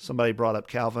 Somebody brought up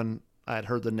Calvin. I had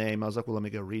heard the name. I was like, well, let me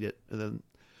go read it.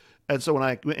 And so when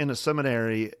I went into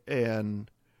seminary,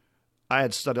 and I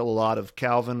had studied a lot of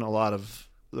Calvin, a lot of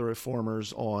the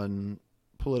reformers on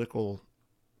political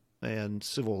and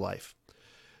civil life.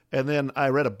 And then I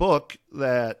read a book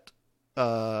that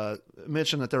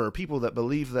mentioned that there are people that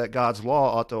believe that God's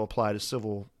law ought to apply to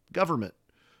civil government,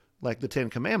 like the Ten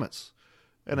Commandments.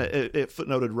 And it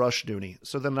footnoted Rushdoony.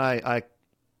 So then I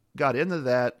got into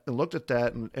that and looked at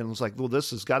that and was like, well,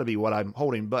 this has got to be what I'm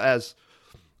holding. But as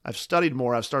I've studied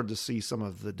more, I've started to see some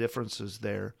of the differences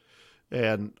there.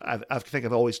 And I think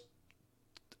I've always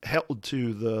held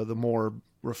to the more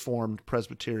Reformed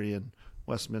Presbyterian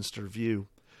Westminster view.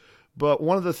 But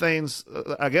one of the things,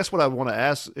 I guess what I want to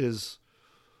ask is,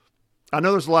 I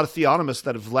know there's a lot of theonomists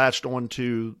that have latched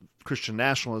onto Christian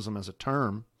nationalism as a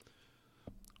term.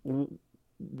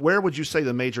 Where would you say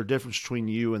the major difference between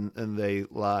you and they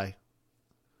lie?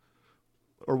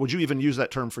 Or would you even use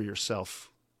that term for yourself?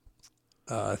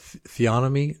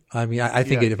 Theonomy. I mean, I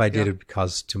think if I did, it would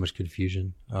cause too much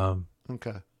confusion.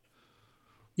 Okay.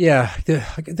 Yeah.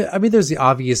 I mean, there's the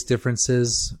obvious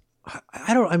differences.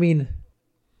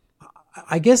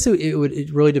 I guess it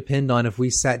would really depend on if we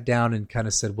sat down and kind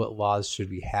of said, what laws should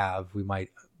we have? We might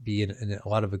be in a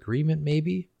lot of agreement,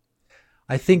 maybe.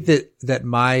 I think that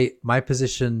my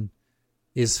position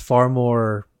is far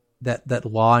more that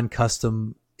law and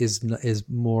custom is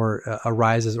more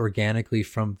arises organically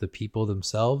from the people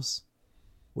themselves,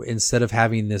 instead of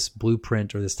having this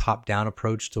blueprint or this top-down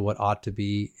approach to what ought to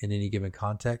be in any given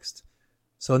context.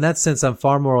 So in that sense, I'm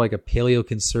far more like a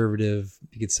paleoconservative,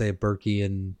 you could say a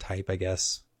Burkean type, I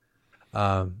guess.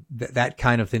 That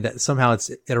kind of thing, that somehow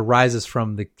it arises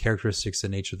from the characteristics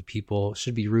and nature of the people,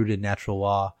 should be rooted in natural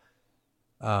law.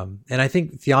 And I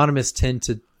think theonomists tend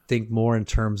to think more in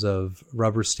terms of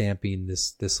rubber stamping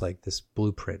this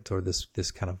blueprint or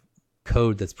this kind of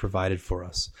code that's provided for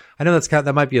us. I know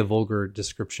that might be a vulgar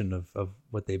description of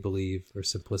what they believe, or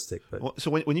simplistic. But so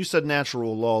when you said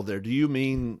natural law there, do you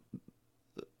mean,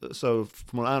 so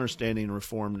from my understanding,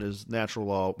 Reformed is natural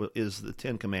law is the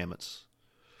Ten Commandments,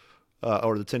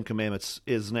 or the Ten Commandments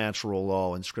is natural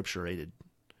law and Scripture aided?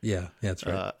 Yeah, that's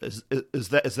right. Is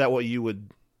that what you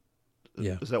would?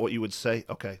 Yeah. Is that what you would say?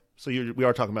 Okay. So we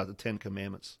are talking about the Ten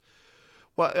Commandments.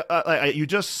 Well, you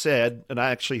just said, and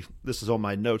this is on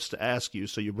my notes to ask you,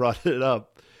 so you brought it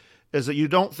up, is that you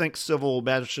don't think civil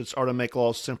magistrates are to make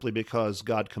laws simply because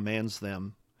God commands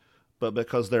them, but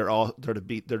because they're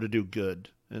to do good.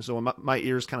 And so my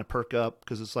ears kind of perk up,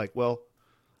 because it's like, well,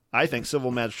 I think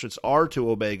civil magistrates are to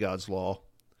obey God's law,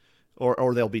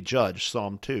 or they'll be judged.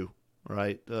 Psalm 2,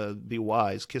 right? Be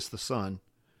wise, kiss the Son.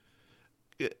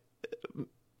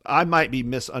 I might be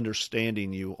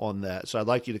misunderstanding you on that, so I'd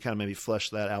like you to kind of maybe flesh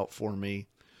that out for me.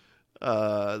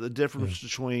 The difference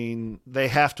between they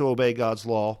have to obey God's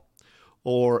law,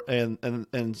 but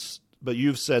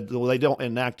you've said, well, they don't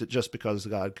enact it just because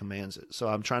God commands it. So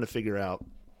I'm trying to figure out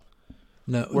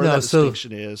where that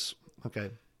distinction is.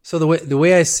 Okay. So the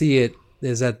way I see it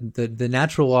is that the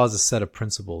natural law is a set of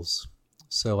principles.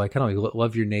 So I kind of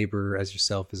love your neighbor as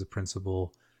yourself is a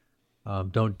principle.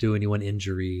 Don't do anyone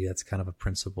injury. That's kind of a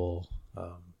principle.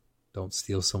 Don't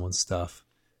steal someone's stuff.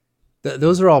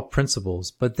 Those are all principles.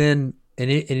 But then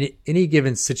in any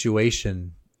given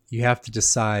situation, you have to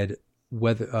decide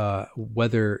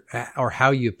whether or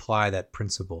how you apply that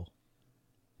principle.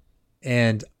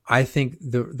 And I think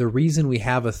the reason we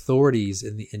have authorities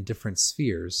in different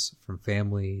spheres, from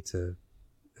family to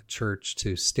church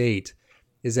to state,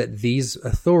 is that these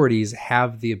authorities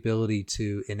have the ability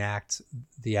to enact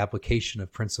the application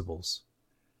of principles.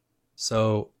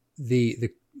 So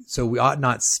so we ought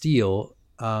not steal.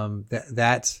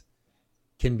 That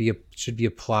should be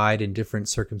applied in different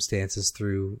circumstances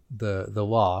through the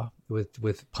law,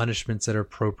 with punishments that are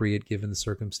appropriate given the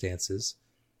circumstances,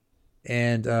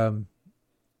 and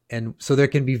so there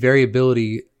can be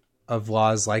variability of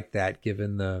laws like that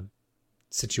given the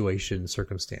situation,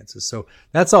 circumstances. So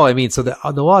that's all I mean. So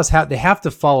the laws have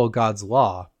to follow God's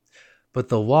law, but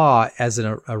the law as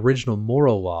an original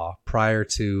moral law prior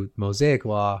to Mosaic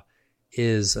law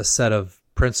is a set of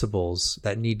principles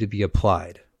that need to be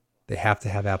applied. They have to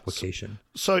have application.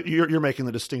 So you're making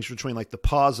the distinction between like the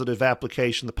positive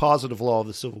application, the positive law of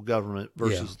the civil government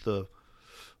versus the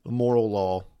moral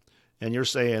law. And you're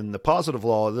saying the positive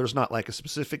law, there's not like a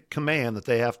specific command that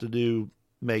they have to do,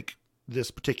 make this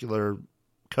particular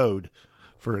code,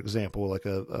 for example, like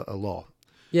a law.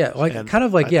 Yeah,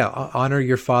 honor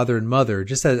your father and mother,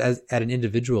 just as at an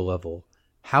individual level.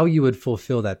 How you would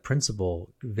fulfill that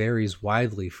principle varies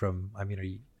widely from, I mean,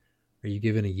 are you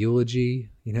giving a eulogy?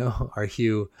 Are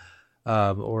you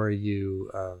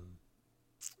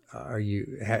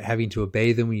having to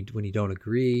obey them when you don't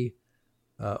agree?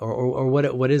 Or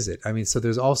what is it? I mean, so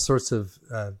there's all sorts of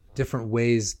different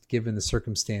ways given the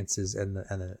circumstances and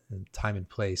the time and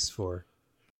place for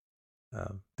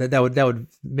that would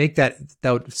make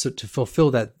to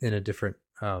fulfill that in a different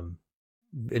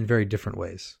in very different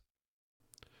ways.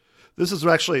 This is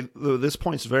actually, this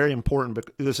point's very important, but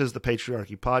this is the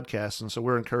Patriarchy podcast, and so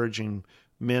we're encouraging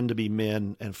men to be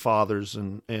men and fathers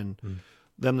and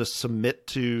them to submit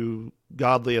to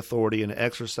godly authority and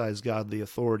exercise godly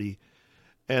authority.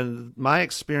 And my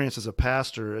experience as a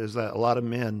pastor is that a lot of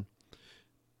men,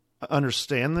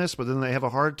 understand this, but then they have a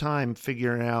hard time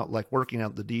figuring out, like working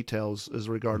out the details as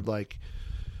regard, like,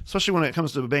 especially when it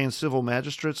comes to obeying civil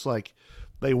magistrates, like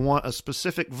they want a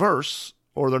specific verse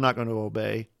or they're not going to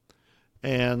obey.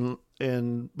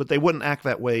 But they wouldn't act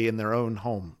that way in their own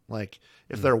home. Like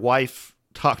if their wife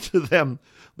talked to them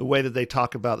the way that they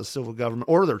talk about the civil government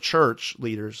or their church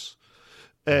leaders,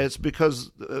 it's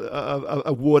because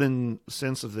a wooden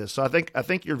sense of this. So I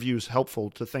think your view is helpful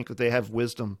to think that they have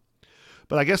wisdom.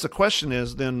 But I guess the question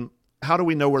is then, how do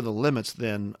we know where the limits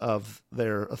then of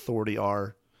their authority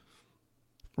are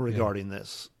regarding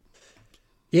this?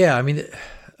 Yeah, I mean,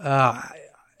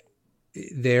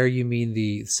 there you mean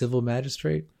the civil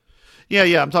magistrate?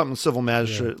 Yeah, I'm talking civil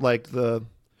magistrate, So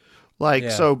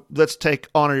let's take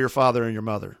honor your father and your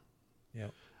mother. Yeah.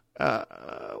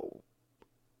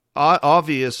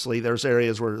 Obviously, there's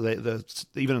areas where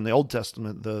even in the Old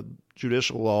Testament, the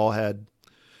judicial law had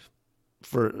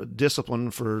for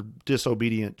discipline for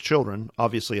disobedient children,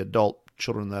 obviously adult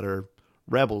children that are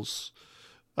rebels,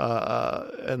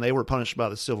 and they were punished by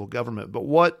the civil government. But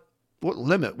what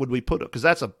limit would we put? Because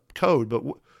that's a code, but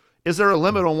is there a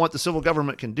limit on what the civil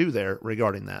government can do there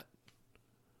regarding that?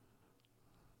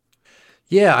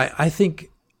 Yeah, I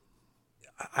think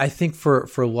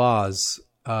for laws,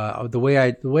 the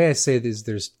way I say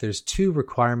this, there's two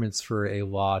requirements for a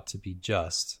law to be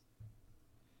just,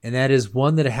 and that is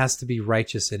one, that it has to be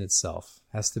righteous in itself,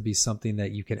 it has to be something that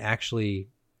you can actually,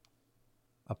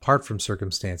 apart from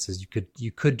circumstances,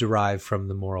 you could derive from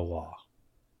the moral law.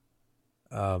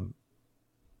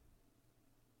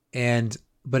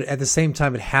 But at the same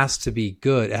time, it has to be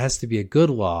good. It has to be a good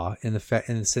law in the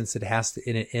sense that it has to,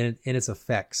 in its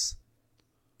effects,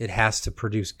 it has to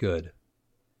produce good.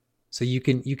 So you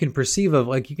can perceive of,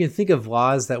 like, you can think of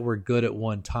laws that were good at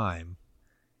one time,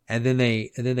 and then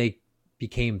they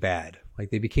became bad. Like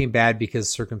they became bad because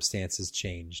circumstances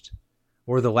changed,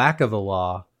 or the lack of a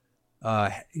law,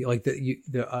 like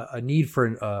a need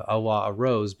for a law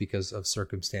arose because of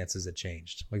circumstances that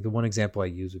changed. Like the one example I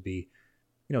use would be,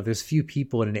 there's few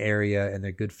people in an area and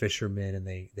they're good fishermen and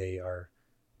they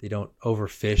don't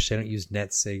overfish, they don't use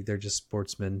nets, they're just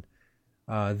sportsmen.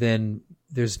 Then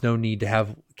there's no need to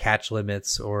have catch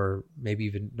limits or maybe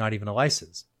even not even a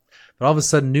license. But all of a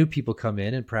sudden new people come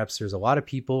in, and perhaps there's a lot of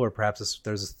people, or perhaps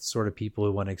there's a sort of people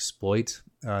who want to exploit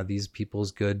these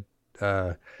people's good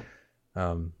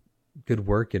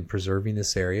work in preserving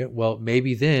this area. Well,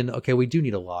 maybe then, okay, we do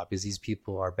need a law because these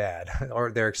people are bad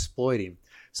or they're exploiting.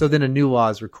 So then a new law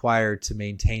is required to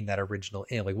maintain that original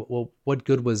aim. Like, well, what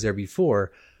good was there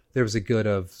before? There was a good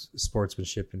of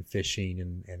sportsmanship and fishing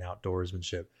and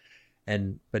outdoorsmanship.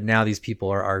 But now these people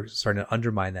are starting to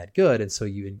undermine that good. And so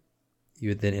you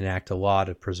would then enact a law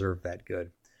to preserve that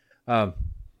good.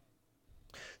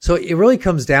 So it really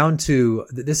comes down to,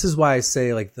 this is why I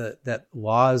say like that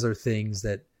laws are things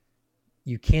that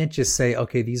you can't just say,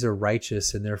 okay, these are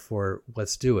righteous and therefore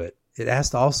let's do it. It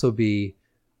has to also be,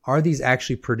 are these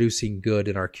actually producing good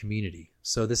in our community?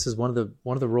 So this is one of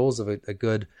the roles of a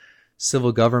good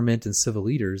civil government and civil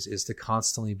leaders, is to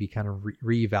constantly be kind of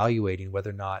reevaluating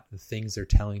whether or not the things they're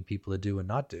telling people to do and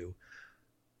not do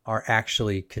are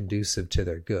actually conducive to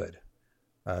their good.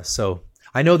 So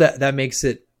I know that makes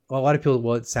it, a lot of people,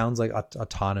 well, it sounds like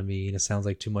autonomy and it sounds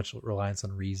like too much reliance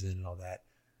on reason and all that.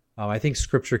 I think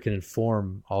scripture can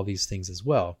inform all these things as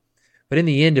well. But in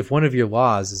the end, if one of your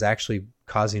laws is actually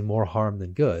causing more harm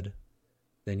than good,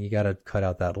 then you got to cut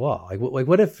out that law. Like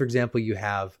what if, for example, you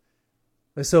have,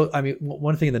 so, I mean,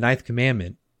 one thing in the 9th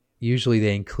commandment, usually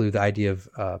they include the idea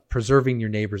of preserving your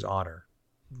neighbor's honor,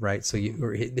 right? So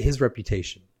or his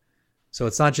reputation. So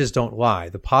it's not just don't lie.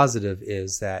 The positive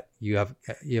is that you have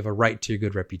a right to your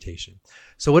good reputation.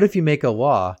 So what if you make a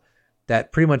law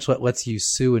that pretty much lets you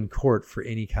sue in court for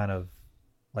any kind of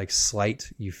like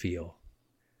slight you feel?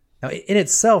 Now, in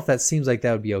itself, that seems like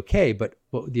that would be okay, but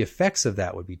the effects of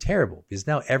that would be terrible, because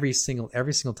now every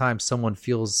single time someone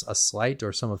feels a slight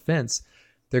or some offense,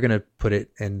 they're going to put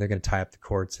it and they're going to tie up the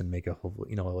courts and make a whole,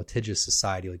 a litigious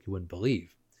society like you wouldn't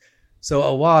believe. So a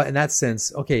law in that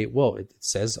sense, okay, well, it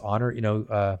says honor,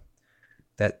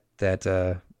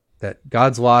 that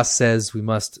God's law says we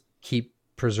must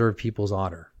preserve people's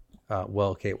honor.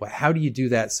 Well, how do you do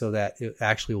that so that it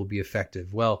actually will be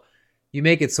effective? Well, you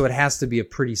make it so it has to be a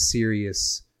pretty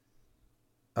serious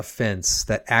offense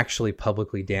that actually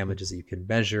publicly damages that you can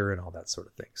measure and all that sort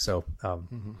of thing. So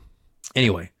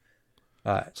anyway.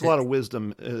 It's a lot of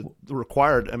wisdom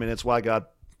required. I mean, it's why God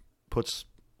puts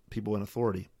people in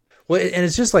authority. Well, and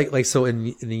it's just like so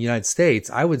in the United States,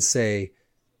 I would say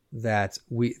that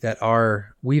we've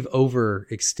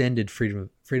overextended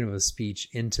freedom of speech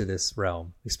into this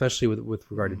realm, especially with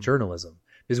regard to journalism.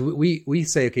 Because we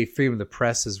say, okay, freedom of the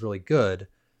press is really good,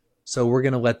 so we're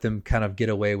going to let them kind of get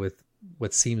away with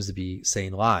what seems to be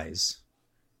saying lies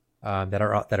that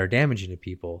are damaging to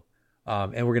people,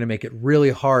 and we're going to make it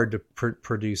really hard to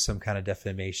produce some kind of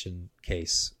defamation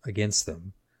case against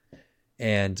them,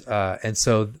 and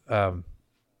so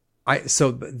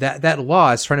that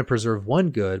law is trying to preserve one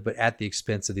good, but at the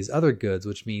expense of these other goods,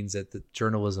 which means that the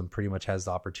journalism pretty much has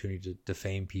the opportunity to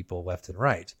defame people left and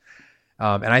right.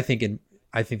 And I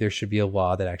think there should be a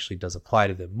law that actually does apply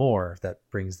to them more, that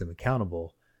brings them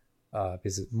accountable,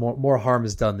 because more harm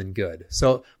is done than good.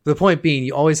 So the point being,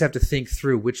 you always have to think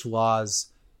through which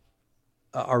laws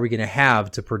are we going to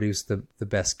have to produce the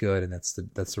best good, and that's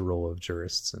the role of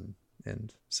jurists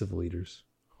and civil leaders.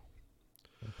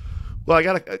 Well, I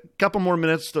got a couple more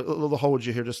minutes to hold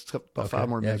you here, just about 5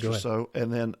 more minutes or ahead. so,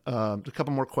 and then a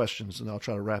couple more questions, and I'll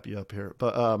try to wrap you up here.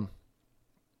 But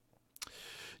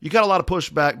you got a lot of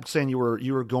pushback saying you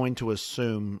were going to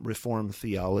assume Reformed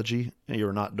theology and you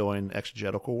were not doing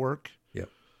exegetical work. Yep.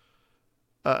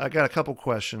 I got a couple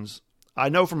questions. I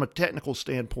know from a technical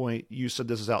standpoint, you said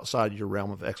this is outside your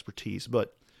realm of expertise,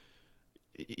 but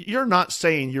you're not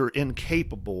saying you're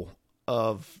incapable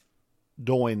of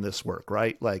doing this work,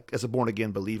 right? Like as a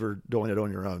born-again believer, doing it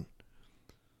on your own.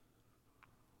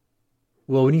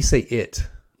 Well, when you say it,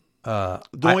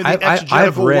 doing the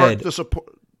exegetical work to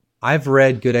support. I've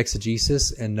read good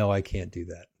exegesis, and no, I can't do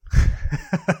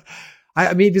that.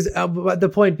 I mean, but the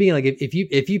point being, like,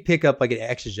 if you pick up like an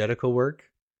exegetical work,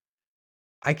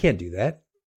 I can't do that.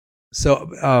 So,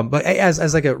 but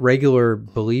as like a regular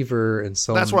believer and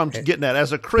so that's on, what I'm getting at.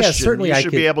 As a Christian, certainly you I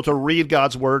should could be able to read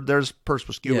God's word. There's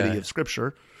perspicuity of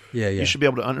Scripture. Yeah. You should be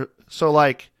able to So,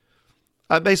 like,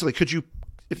 basically,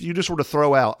 if you just were to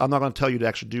throw out, I'm not going to tell you to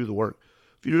actually do the work.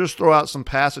 If you just throw out some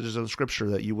passages in Scripture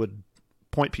that you would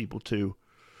point people to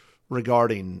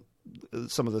regarding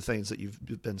some of the things that you've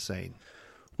been saying.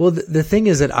 Well, the thing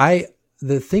is that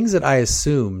the things that I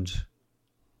assumed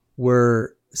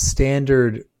were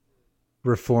standard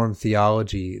Reformed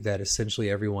theology that essentially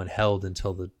everyone held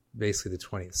until basically the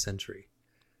 20th century.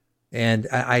 And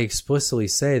I explicitly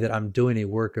say that I'm doing a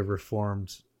work of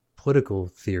Reformed political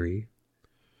theory.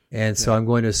 And so I'm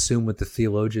going to assume what the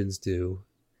theologians do.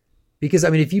 Because,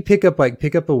 I mean, if you pick up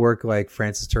a work like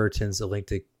Francis Turretin's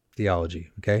Eclectic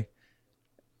Theology, okay?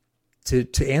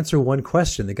 To answer one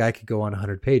question, the guy could go on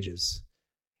 100 pages.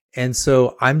 And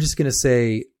so I'm just going to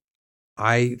say,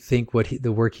 I think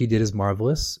the work he did is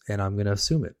marvelous, and I'm going to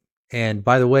assume it. And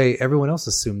by the way, everyone else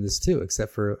assumed this too,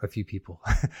 except for a few people.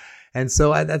 And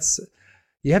so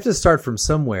you have to start from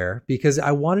somewhere, because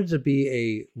I wanted to be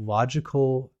a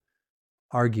logical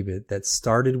argument that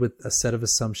started with a set of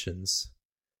assumptions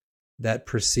that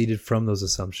proceeded from those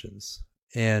assumptions.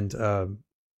 And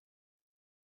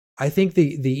I think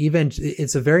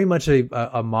it's a very much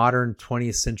a modern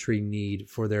 20th century need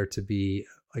for there to be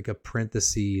like a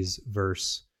parentheses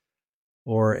verse,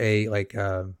 or a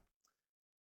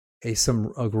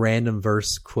random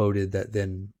verse quoted that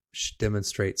then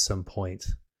demonstrates some point.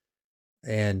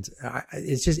 And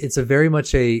it's a very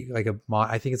much I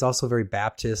think it's also a very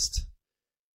Baptist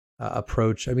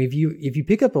approach. I mean, if you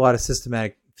pick up a lot of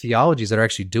systematic theologies that are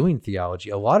actually doing theology,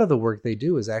 a lot of the work they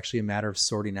do is actually a matter of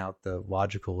sorting out the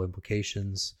logical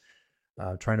implications,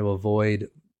 trying to avoid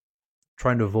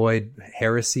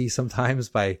heresy sometimes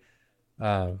by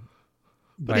but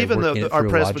even our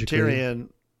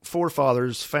Presbyterian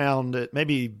forefathers found it,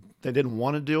 maybe they didn't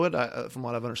want to do it, from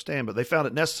what I understand, but they found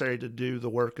it necessary to do the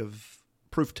work of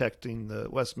proof texting the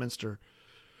Westminster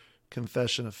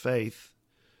Confession of Faith.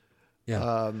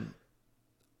 Yeah.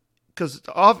 Because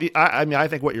I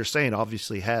think what you're saying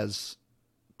obviously has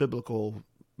biblical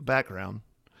background.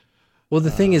 Well,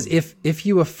 the thing is, if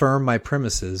you affirm my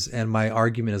premises and my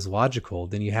argument is logical,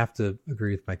 then you have to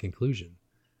agree with my conclusion.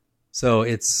 So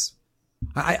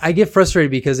I get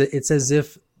frustrated because it's as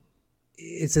if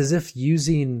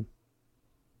using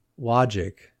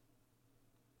logic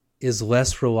is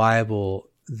less reliable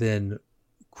than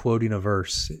quoting a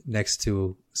verse next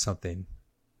to something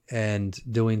and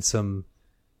doing some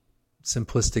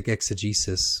simplistic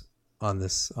exegesis on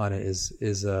it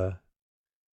is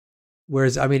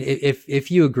whereas, I mean,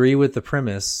 if you agree with the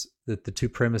premise, that the two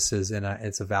premises and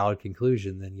it's a valid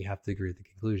conclusion, then you have to agree with the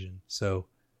conclusion. So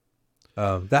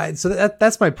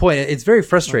that's my point. It's very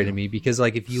frustrating to me because,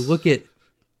 like, if you look at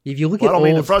I don't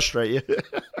mean to frustrate you.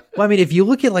 Well, I mean, if you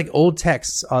look at like old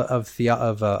texts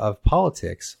of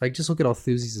politics, like just look at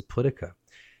Althusius' Politica.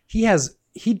 He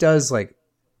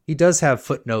does have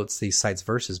footnotes. He cites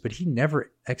verses, but he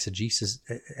never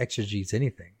exegetes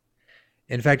anything.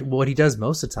 In fact, what he does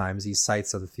most of the time is he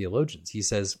cites other theologians. He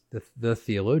says the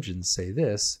theologians say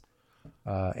this,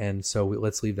 and so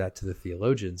let's leave that to the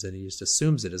theologians, and he just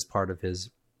assumes it as part of his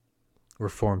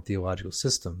Reformed theological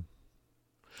system.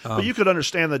 But you could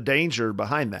understand the danger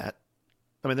behind that.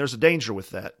 I mean, there's a danger with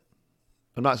that.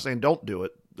 I'm not saying don't do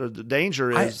it. The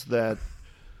danger is that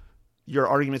your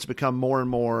arguments become more and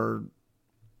more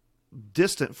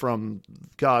distant from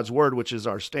God's word, which is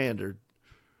our standard.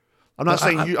 I'm not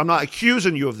saying I'm not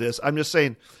accusing you of this. I'm just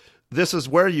saying this is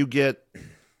where you get,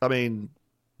 I mean,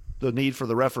 the need for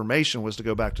the Reformation was to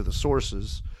go back to the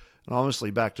sources and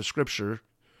obviously back to Scripture,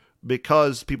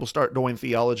 because people start doing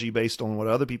theology based on what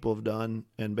other people have done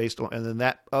and then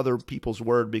that other people's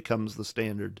word becomes the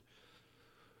standard.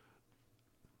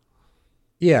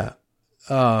 Yeah.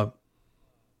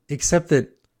 Except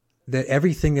that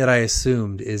everything that I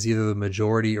assumed is either the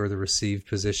majority or the received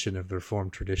position of the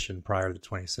Reformed tradition prior to the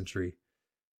 20th century.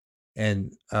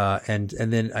 And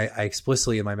then I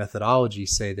explicitly in my methodology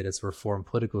say that it's Reformed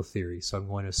political theory. So I'm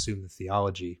going to assume the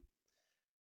theology.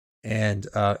 And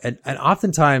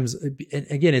oftentimes, and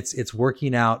again, it's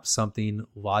working out something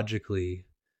logically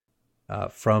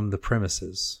from the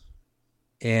premises.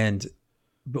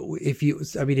 But if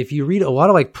you read a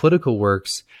lot of like political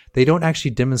works, they don't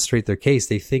actually demonstrate their case.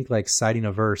 They think like citing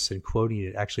a verse and quoting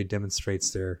it actually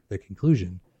demonstrates their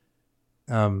conclusion,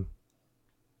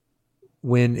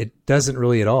 when it doesn't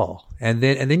really at all. And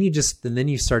then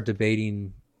you start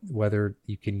debating whether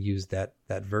you can use that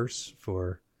verse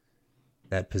for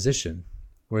that position.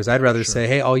 Whereas I'd rather say,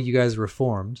 hey, all you guys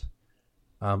Reformed,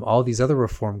 all these other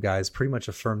Reformed guys pretty much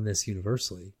affirm this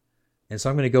universally. And so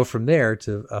I'm going to go from there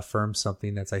to affirm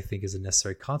something that I think is a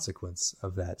necessary consequence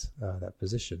of that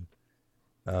position.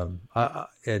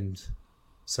 And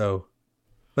so,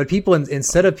 but people,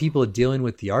 instead of people dealing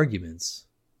with the arguments,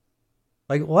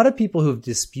 like a lot of people who've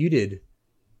disputed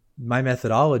my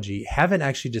methodology haven't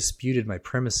actually disputed my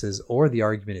premises or the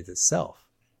argument itself.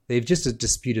 They've just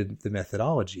disputed the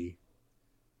methodology,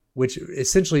 which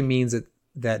essentially means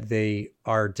that they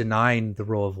are denying the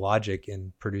role of logic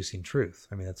in producing truth.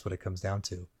 I mean, that's what it comes down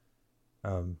to.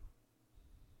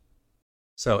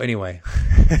 So anyway,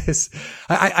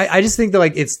 I just think that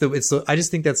like I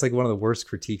just think that's like one of the worst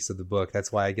critiques of the book.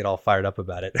 That's why I get all fired up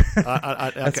about it.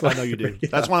 I know you do.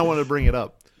 That's why I wanted to bring it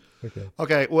up.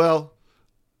 Okay. Well,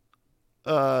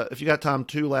 if you got time,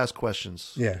 2 last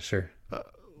questions. Yeah, sure.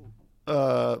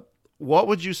 What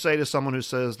would you say to someone who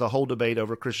says the whole debate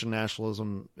over Christian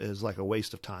nationalism is like a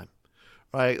waste of time?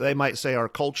 Right? They might say our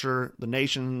culture, the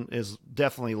nation, is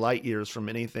definitely light years from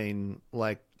anything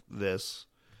like this.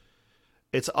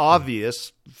 It's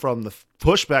obvious from the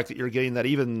pushback that you're getting that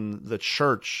even the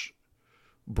church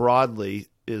broadly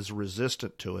is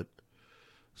resistant to it.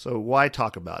 So why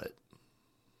talk about it?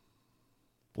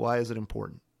 Why is it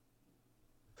important?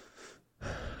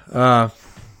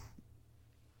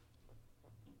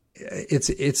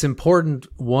 It's important.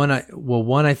 One,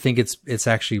 I think it's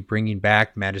actually bringing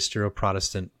back magisterial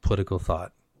Protestant political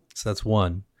thought. So that's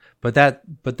one. But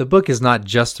the book is not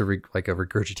just a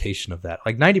regurgitation of that.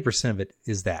 Like 90% of it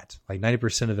is that. Like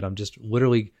 90% of it, I'm just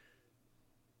literally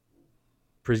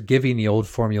giving the old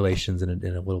formulations in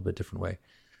a little bit different way.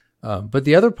 But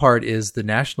the other part is the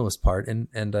nationalist part, and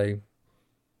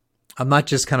I'm not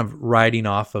just kind of riding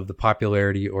off of the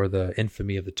popularity or the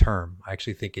infamy of the term. I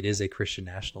actually think it is a Christian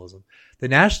nationalism. The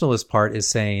nationalist part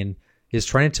is trying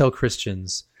to tell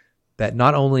Christians that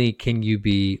not only can you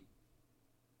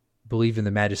believe in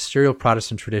the magisterial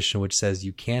Protestant tradition, which says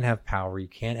you can have power, you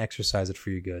can exercise it for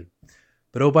your good,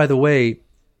 but oh, by the way,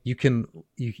 you can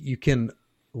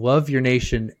love your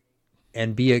nation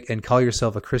and and call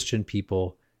yourself a Christian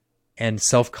people and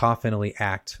self-confidently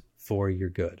act for your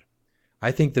good.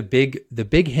 I think the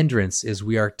big hindrance is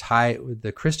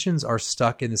the Christians are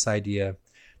stuck in this idea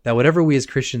that whatever we as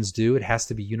Christians do, it has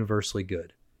to be universally good.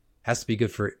 It has to be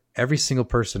good for every single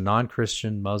person,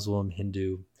 non-Christian, Muslim,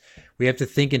 Hindu. We have to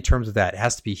think in terms of that. It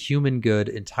has to be human good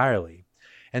entirely.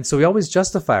 And so we always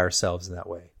justify ourselves in that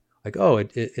way. Like,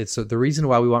 it's the reason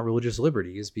why we want religious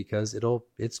liberty is because it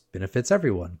benefits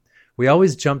everyone. We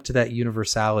always jump to that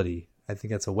universality. I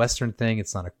think that's a Western thing.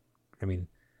 It's not I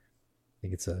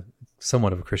think it's a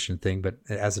somewhat of a Christian thing, but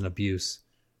as an abuse.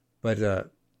 But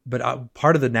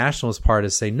part of the nationalist part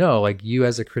is say, no, like you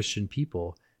as a Christian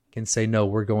people can say, no,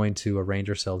 we're going to arrange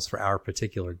ourselves for our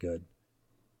particular good,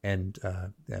 and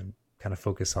kind of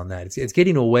focus on that. It's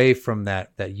getting away from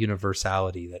that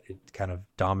universality that it kind of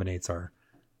dominates our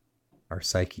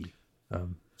psyche.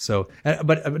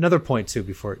 But another point too,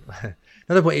 it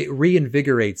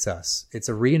reinvigorates us. It's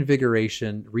a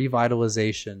reinvigoration,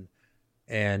 revitalization,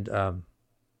 and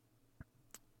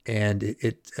and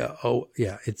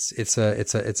it's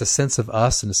a sense of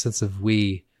us and a sense of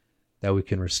we that we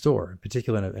can restore,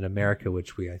 particularly in America,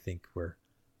 which I think we're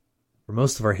for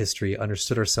most of our history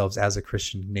understood ourselves as a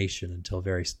Christian nation until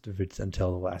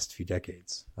the last few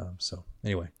decades. So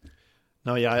anyway.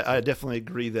 No, yeah, I definitely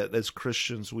agree that as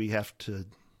Christians we have to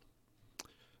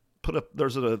put up.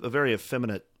 There's a very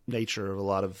effeminate nature of a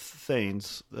lot of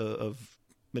things. Of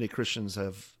many Christians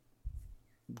have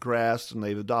grasped and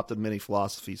they've adopted many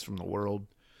philosophies from the world,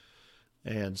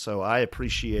 and so I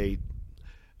appreciate,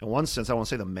 in one sense, I want to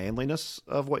say the manliness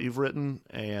of what you've written,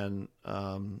 and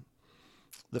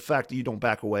the fact that you don't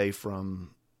back away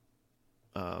from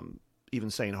even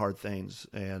saying hard things,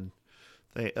 and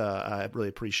I really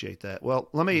appreciate that. Well,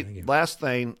 last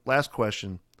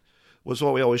question was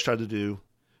what we always try to do,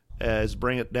 is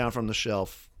bring it down from the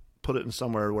shelf, put it in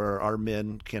somewhere where our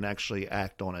men can actually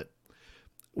act on it.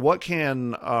 What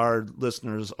can our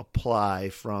listeners apply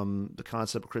from the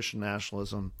concept of Christian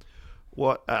nationalism?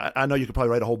 I know you could probably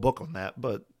write a whole book on that,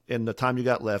 but in the time you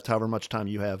got left, however much time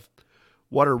you have,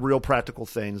 what are real practical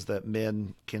things that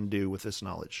men can do with this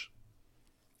knowledge?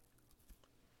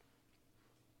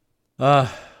 Well,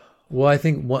 I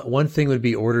think one thing would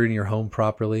be ordering your home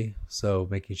properly. So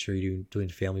making sure you're doing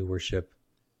family worship,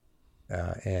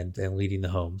 and leading the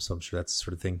home. So I'm sure that's the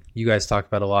sort of thing you guys talk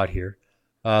about a lot here.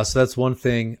 So that's one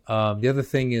thing. The other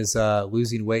thing is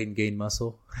losing weight and gain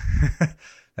muscle.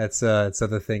 That's the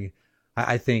other thing.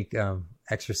 I think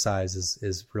exercise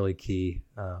is really key.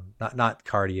 Not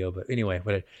cardio, but anyway,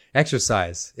 but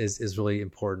exercise is really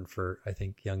important for, I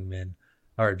think, young men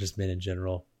or just men in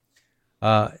general.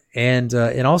 And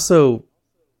also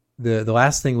the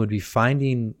last thing would be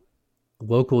finding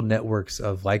local networks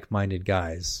of like-minded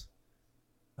guys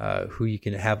who you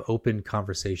can have open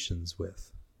conversations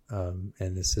with.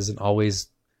 And this isn't always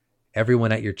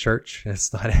everyone at your church.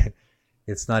 It's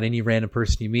not any random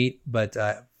person you meet, but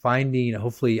finding,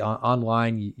 hopefully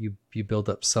online, you build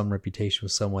up some reputation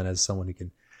with someone as someone who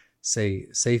can say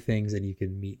things, and you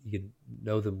can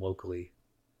know them locally,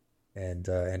 and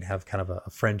have kind of a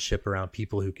friendship around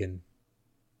people who can,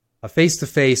 a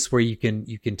face-to-face where you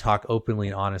can talk openly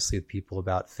and honestly with people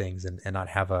about things, and not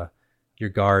have your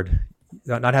guard,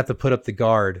 not have to put up the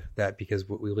guard, that because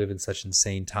we live in such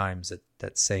insane times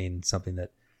that saying something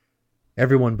that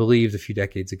everyone believed a few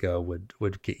decades ago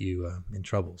would get you in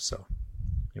trouble. So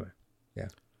anyway, yeah.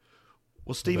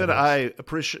 Well, Stephen, I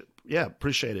appreciate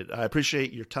it. I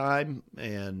appreciate your time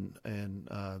and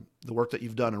the work that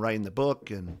you've done in writing the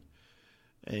book, and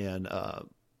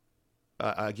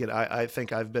I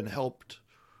think I've been helped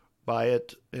by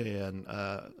it, and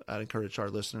I'd encourage our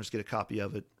listeners to get a copy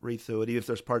of it, read through it. Even if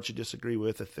there's parts you disagree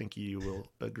with, I think you will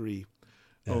agree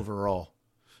overall.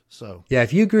 So yeah,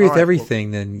 if you agree with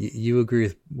everything, then you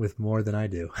agree with more than I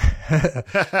do.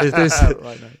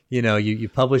 You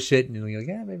publish it and you're like,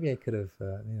 yeah, maybe I could have.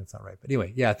 Maybe that's not right. But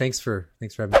anyway, yeah, thanks for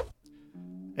having me.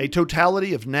 A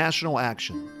totality of national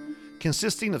action,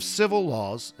 consisting of civil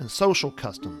laws and social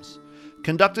customs,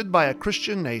 conducted by a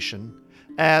Christian nation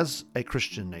as a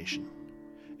Christian nation,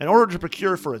 in order to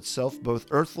procure for itself both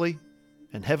earthly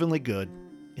and heavenly good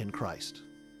in Christ.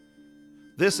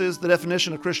 This is the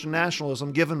definition of Christian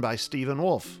nationalism given by Stephen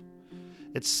Wolfe.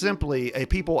 It's simply a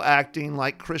people acting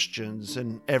like Christians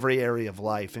in every area of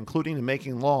life, including in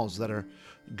making laws that are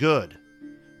good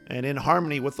and in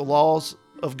harmony with the laws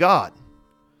of God.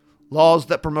 Laws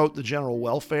that promote the general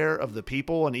welfare of the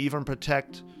people and even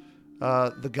protect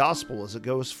the gospel as it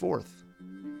goes forth.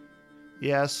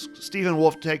 Yes, Stephen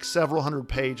Wolfe takes several hundred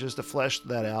pages to flesh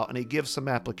that out, and he gives some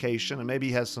application, and maybe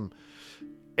he has some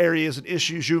areas and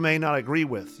issues you may not agree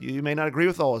with. You may not agree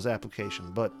with all his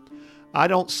application, but I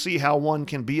don't see how one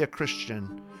can be a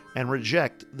Christian and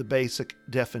reject the basic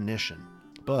definition.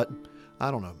 But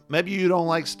I don't know. Maybe you don't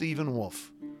like Stephen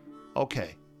Wolfe.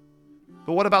 Okay.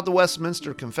 But what about the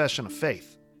Westminster Confession of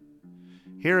Faith?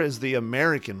 Here is the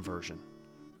American version.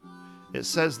 It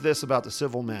says this about the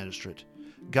civil magistrate.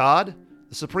 God,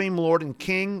 the supreme Lord and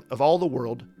King of all the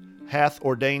world, hath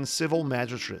ordained civil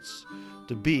magistrates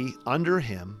to be under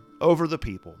him over the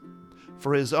people,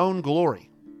 for his own glory.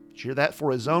 Did you hear that?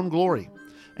 For his own glory,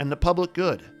 and the public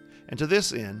good. And to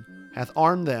this end hath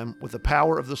armed them with the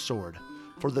power of the sword,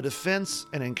 for the defense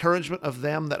and encouragement of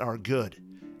them that are good,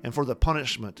 and for the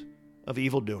punishment of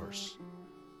evildoers.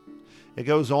 It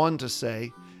goes on to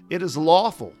say, it is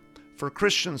lawful for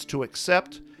Christians to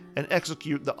accept and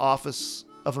execute the office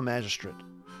of a magistrate,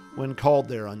 when called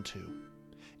thereunto,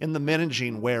 in the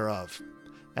managing whereof,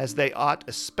 as they ought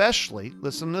especially,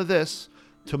 listen to this,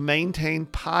 to maintain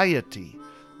piety,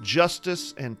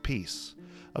 justice, and peace,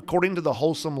 according to the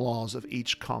wholesome laws of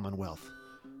each commonwealth.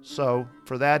 So,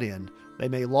 for that end, they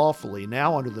may lawfully,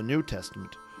 now under the New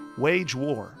Testament, wage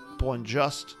war upon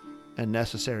just and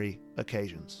necessary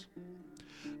occasions.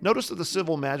 Notice that the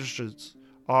civil magistrates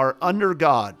are under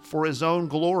God for his own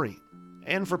glory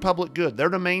and for public good. They're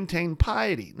to maintain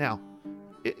piety. Now,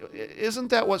 isn't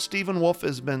that what Stephen Wolfe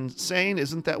has been saying?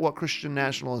 Isn't that what Christian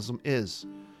nationalism is?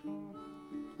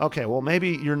 Okay, well,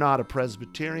 maybe you're not a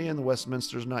Presbyterian.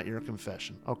 Westminster's not your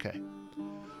confession. Okay.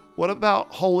 What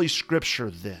about Holy Scripture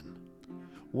then?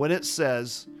 When it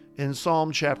says in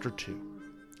Psalm chapter 2,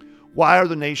 why are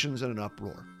the nations in an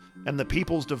uproar, and the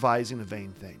peoples devising a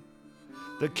vain thing?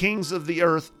 The kings of the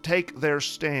earth take their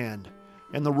stand,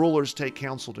 and the rulers take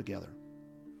counsel together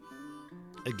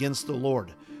against the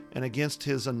Lord and against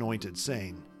his anointed,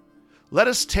 saying, let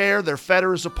us tear their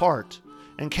fetters apart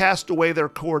and cast away their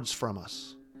cords from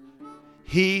us.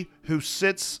 He who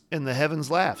sits in the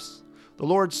heavens laughs. The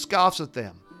Lord scoffs at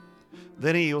them.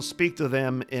 Then he will speak to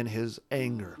them in his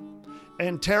anger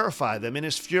and terrify them in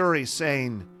his fury,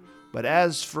 saying, but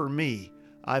as for me,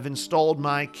 I've installed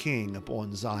my king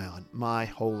upon Zion, my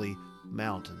holy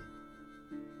mountain.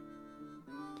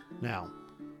 Now,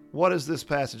 what is this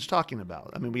passage talking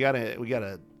about? I mean, we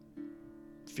gotta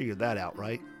figure that out,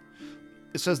 right?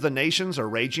 It says the nations are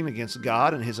raging against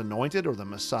God and his anointed, or the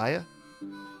Messiah.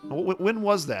 When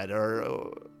was that?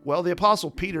 Well, the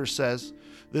Apostle Peter says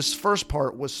this first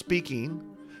part was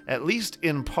speaking, at least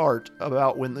in part,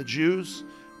 about when the Jews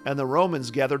and the Romans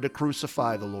gathered to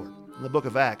crucify the Lord. In the book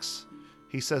of Acts,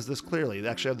 he says this clearly.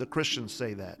 Actually, the Christians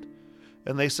say that.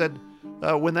 And they said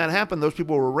when that happened, those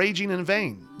people were raging in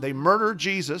vain. They murdered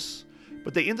Jesus,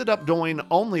 but they ended up doing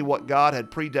only what God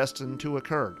had predestined to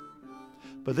occur.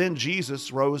 But then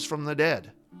Jesus rose from the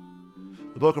dead.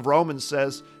 The book of Romans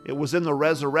says it was in the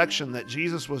resurrection that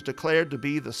Jesus was declared to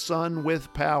be the Son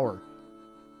with power.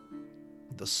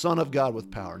 The Son of God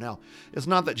with power. Now, it's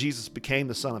not that Jesus became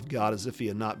the Son of God as if he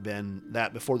had not been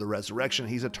that before the resurrection.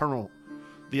 He's eternal,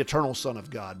 the eternal Son of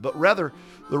God. But rather,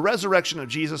 the resurrection of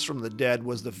Jesus from the dead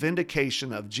was the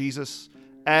vindication of Jesus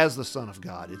as the Son of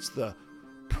God. It's the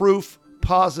proof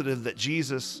positive that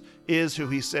Jesus is who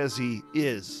he says he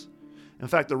is. In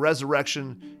fact, the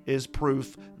resurrection is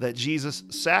proof that Jesus'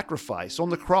 sacrifice on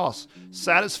the cross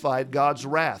satisfied God's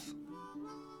wrath.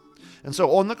 And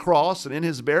so on the cross and in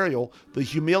his burial, the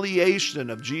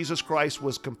humiliation of Jesus Christ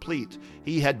was complete.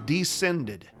 He had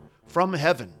descended from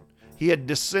heaven. He had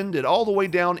descended all the way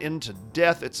down into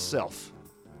death itself.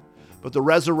 But the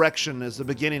resurrection is the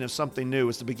beginning of something new.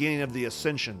 It's the beginning of the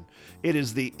ascension. It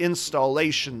is the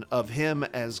installation of him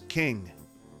as king.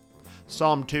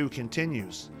 Psalm 2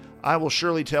 continues, I will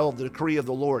surely tell of the decree of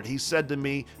the Lord. He said to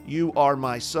me, you are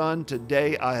my son.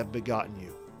 Today I have begotten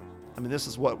you. I mean, this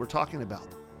is what we're talking about.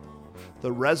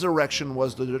 The resurrection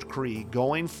was the decree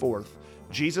going forth.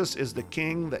 Jesus is the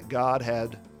king that God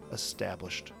had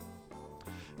established.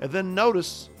 And then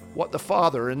notice what the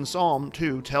Father in Psalm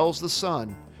 2 tells the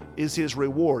Son is his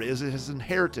reward, is his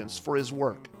inheritance for his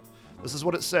work. This is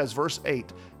what it says, verse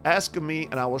 8, ask of me,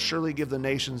 and I will surely give the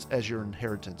nations as your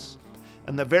inheritance,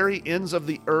 and the very ends of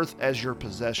the earth as your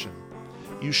possession.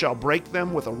 You shall break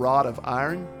them with a rod of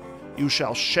iron. You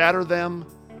shall shatter them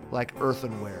like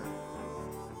earthenware.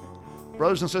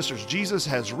 Brothers and sisters, Jesus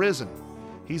has risen.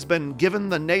 He's been given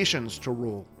the nations to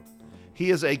rule.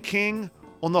 He is a king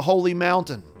on the holy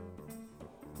mountain.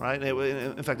 Right?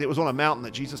 In fact, it was on a mountain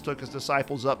that Jesus took his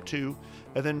disciples up to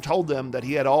and then told them that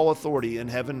he had all authority in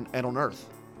heaven and on earth.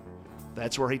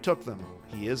 That's where he took them.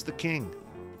 He is the king.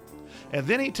 And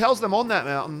then he tells them on that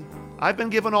mountain, I've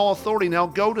been given all authority, now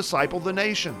go disciple the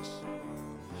nations.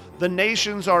 The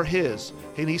nations are his,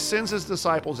 and he sends his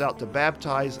disciples out to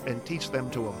baptize and teach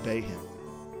them to obey him.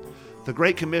 The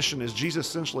Great Commission is Jesus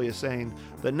essentially is saying,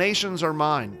 the nations are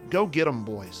mine, go get them,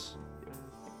 boys.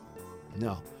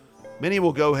 No. Many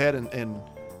will go ahead and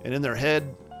in their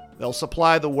head, they'll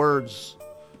supply the words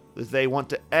that they want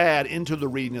to add into the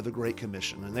reading of the Great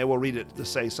Commission. And they will read it to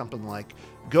say something like,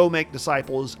 go make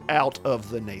disciples out of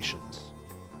the nations.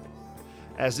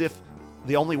 As if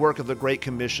the only work of the Great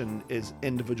Commission is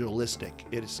individualistic.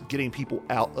 It's getting people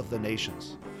out of the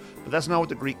nations. But that's not what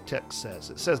the Greek text says.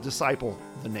 It says disciple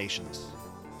the nations.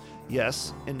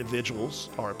 Yes, individuals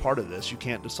are a part of this. You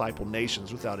can't disciple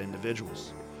nations without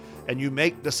individuals. And you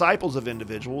make disciples of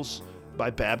individuals by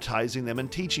baptizing them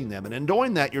and teaching them. And in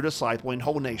doing that, you're discipling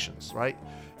whole nations, right?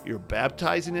 You're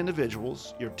baptizing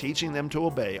individuals. You're teaching them to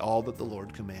obey all that the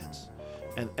Lord commands.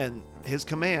 And his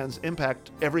commands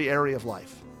impact every area of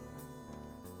life.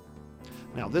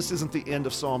 Now, this isn't the end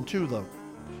of Psalm 2, though.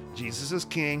 Jesus is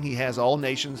king. He has all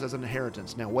nations as an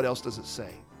inheritance. Now, what else does it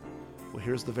say? Well,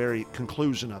 here's the very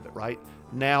conclusion of it, right?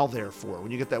 Now, therefore.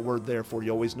 When you get that word therefore,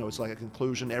 you always know it's like a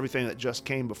conclusion. Everything that just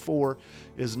came before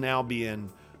is now being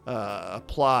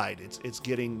applied. It's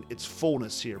getting its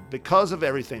fullness here. Because of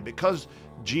everything, because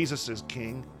Jesus is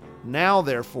king, now,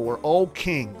 therefore, O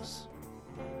kings,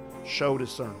 show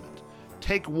discernment.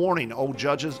 Take warning, O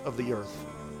judges of the earth.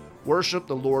 Worship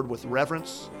the Lord with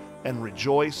reverence and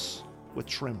rejoice with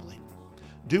trembling.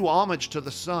 Do homage to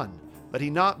the Son, that he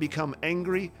not become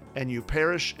angry and you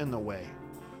perish in the way,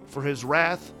 for his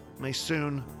wrath may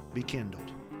soon be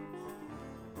kindled.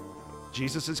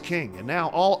 Jesus is king, and now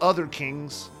all other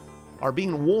kings are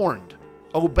being warned.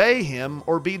 Obey him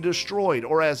or be destroyed.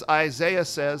 Or as Isaiah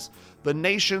says, the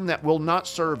nation that will not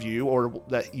serve you, or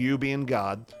that you being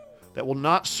God, that will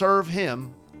not serve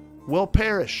him will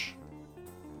perish.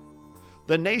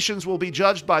 The nations will be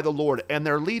judged by the Lord, and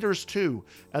their leaders too,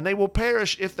 and they will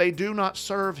perish if they do not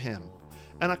serve him.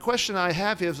 And a question I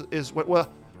have is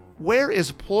well, where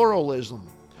is pluralism?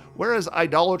 Where is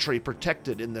idolatry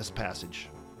protected in this passage?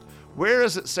 Where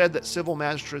is it said that civil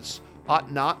magistrates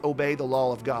ought not obey the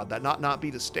law of God, that ought not be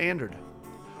the standard?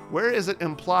 Where is it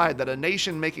implied that a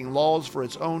nation making laws for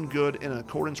its own good in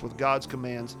accordance with God's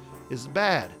commands is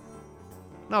bad?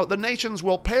 No, the nations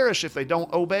will perish if they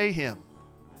don't obey him.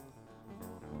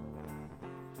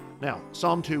 Now,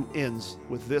 Psalm 2 ends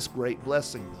with this great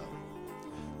blessing, though.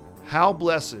 How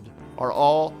blessed are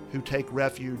all who take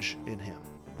refuge in him.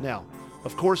 Now,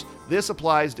 of course, this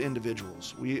applies to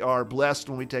individuals. We are blessed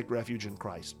when we take refuge in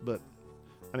Christ. But,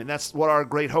 I mean, that's what our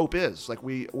great hope is. Like,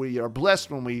 we are blessed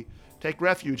when we take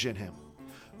refuge in him.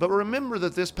 But remember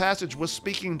that this passage was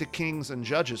speaking to kings and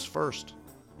judges first.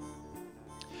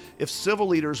 If civil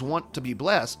leaders want to be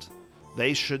blessed,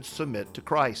 they should submit to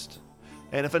Christ.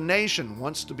 And if a nation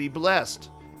wants to be blessed,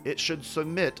 it should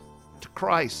submit to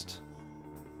Christ.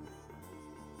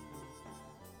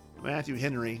 Matthew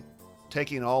Henry,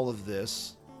 taking all of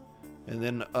this and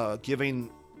then giving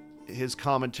his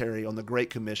commentary on the Great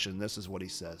Commission, this is what he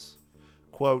says.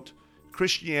 Quote,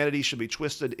 Christianity should be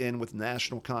twisted in with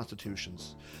national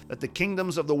constitutions, that the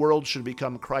kingdoms of the world should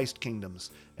become Christ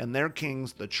kingdoms, and their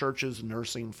kings the church's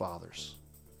nursing fathers.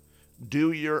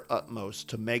 Do your utmost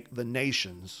to make the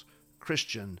nations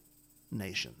Christian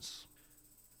nations.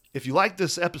 If you like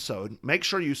this episode, make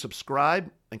sure you subscribe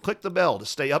and click the bell to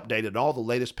stay updated on all the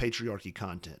latest patriarchy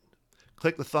content.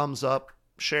 Click the thumbs up,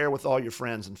 share with all your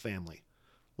friends and family.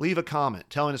 Leave a comment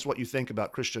telling us what you think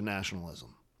about Christian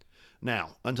nationalism.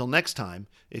 Now, until next time,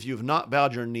 if you have not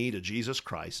bowed your knee to Jesus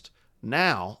Christ,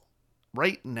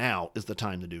 right now is the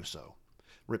time to do so.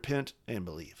 Repent and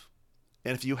believe.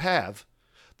 And if you have,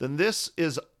 then this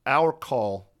is our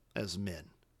call as men.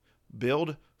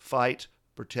 Build, fight,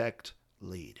 protect,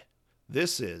 lead.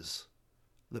 This is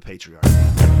the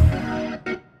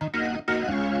patriarchy.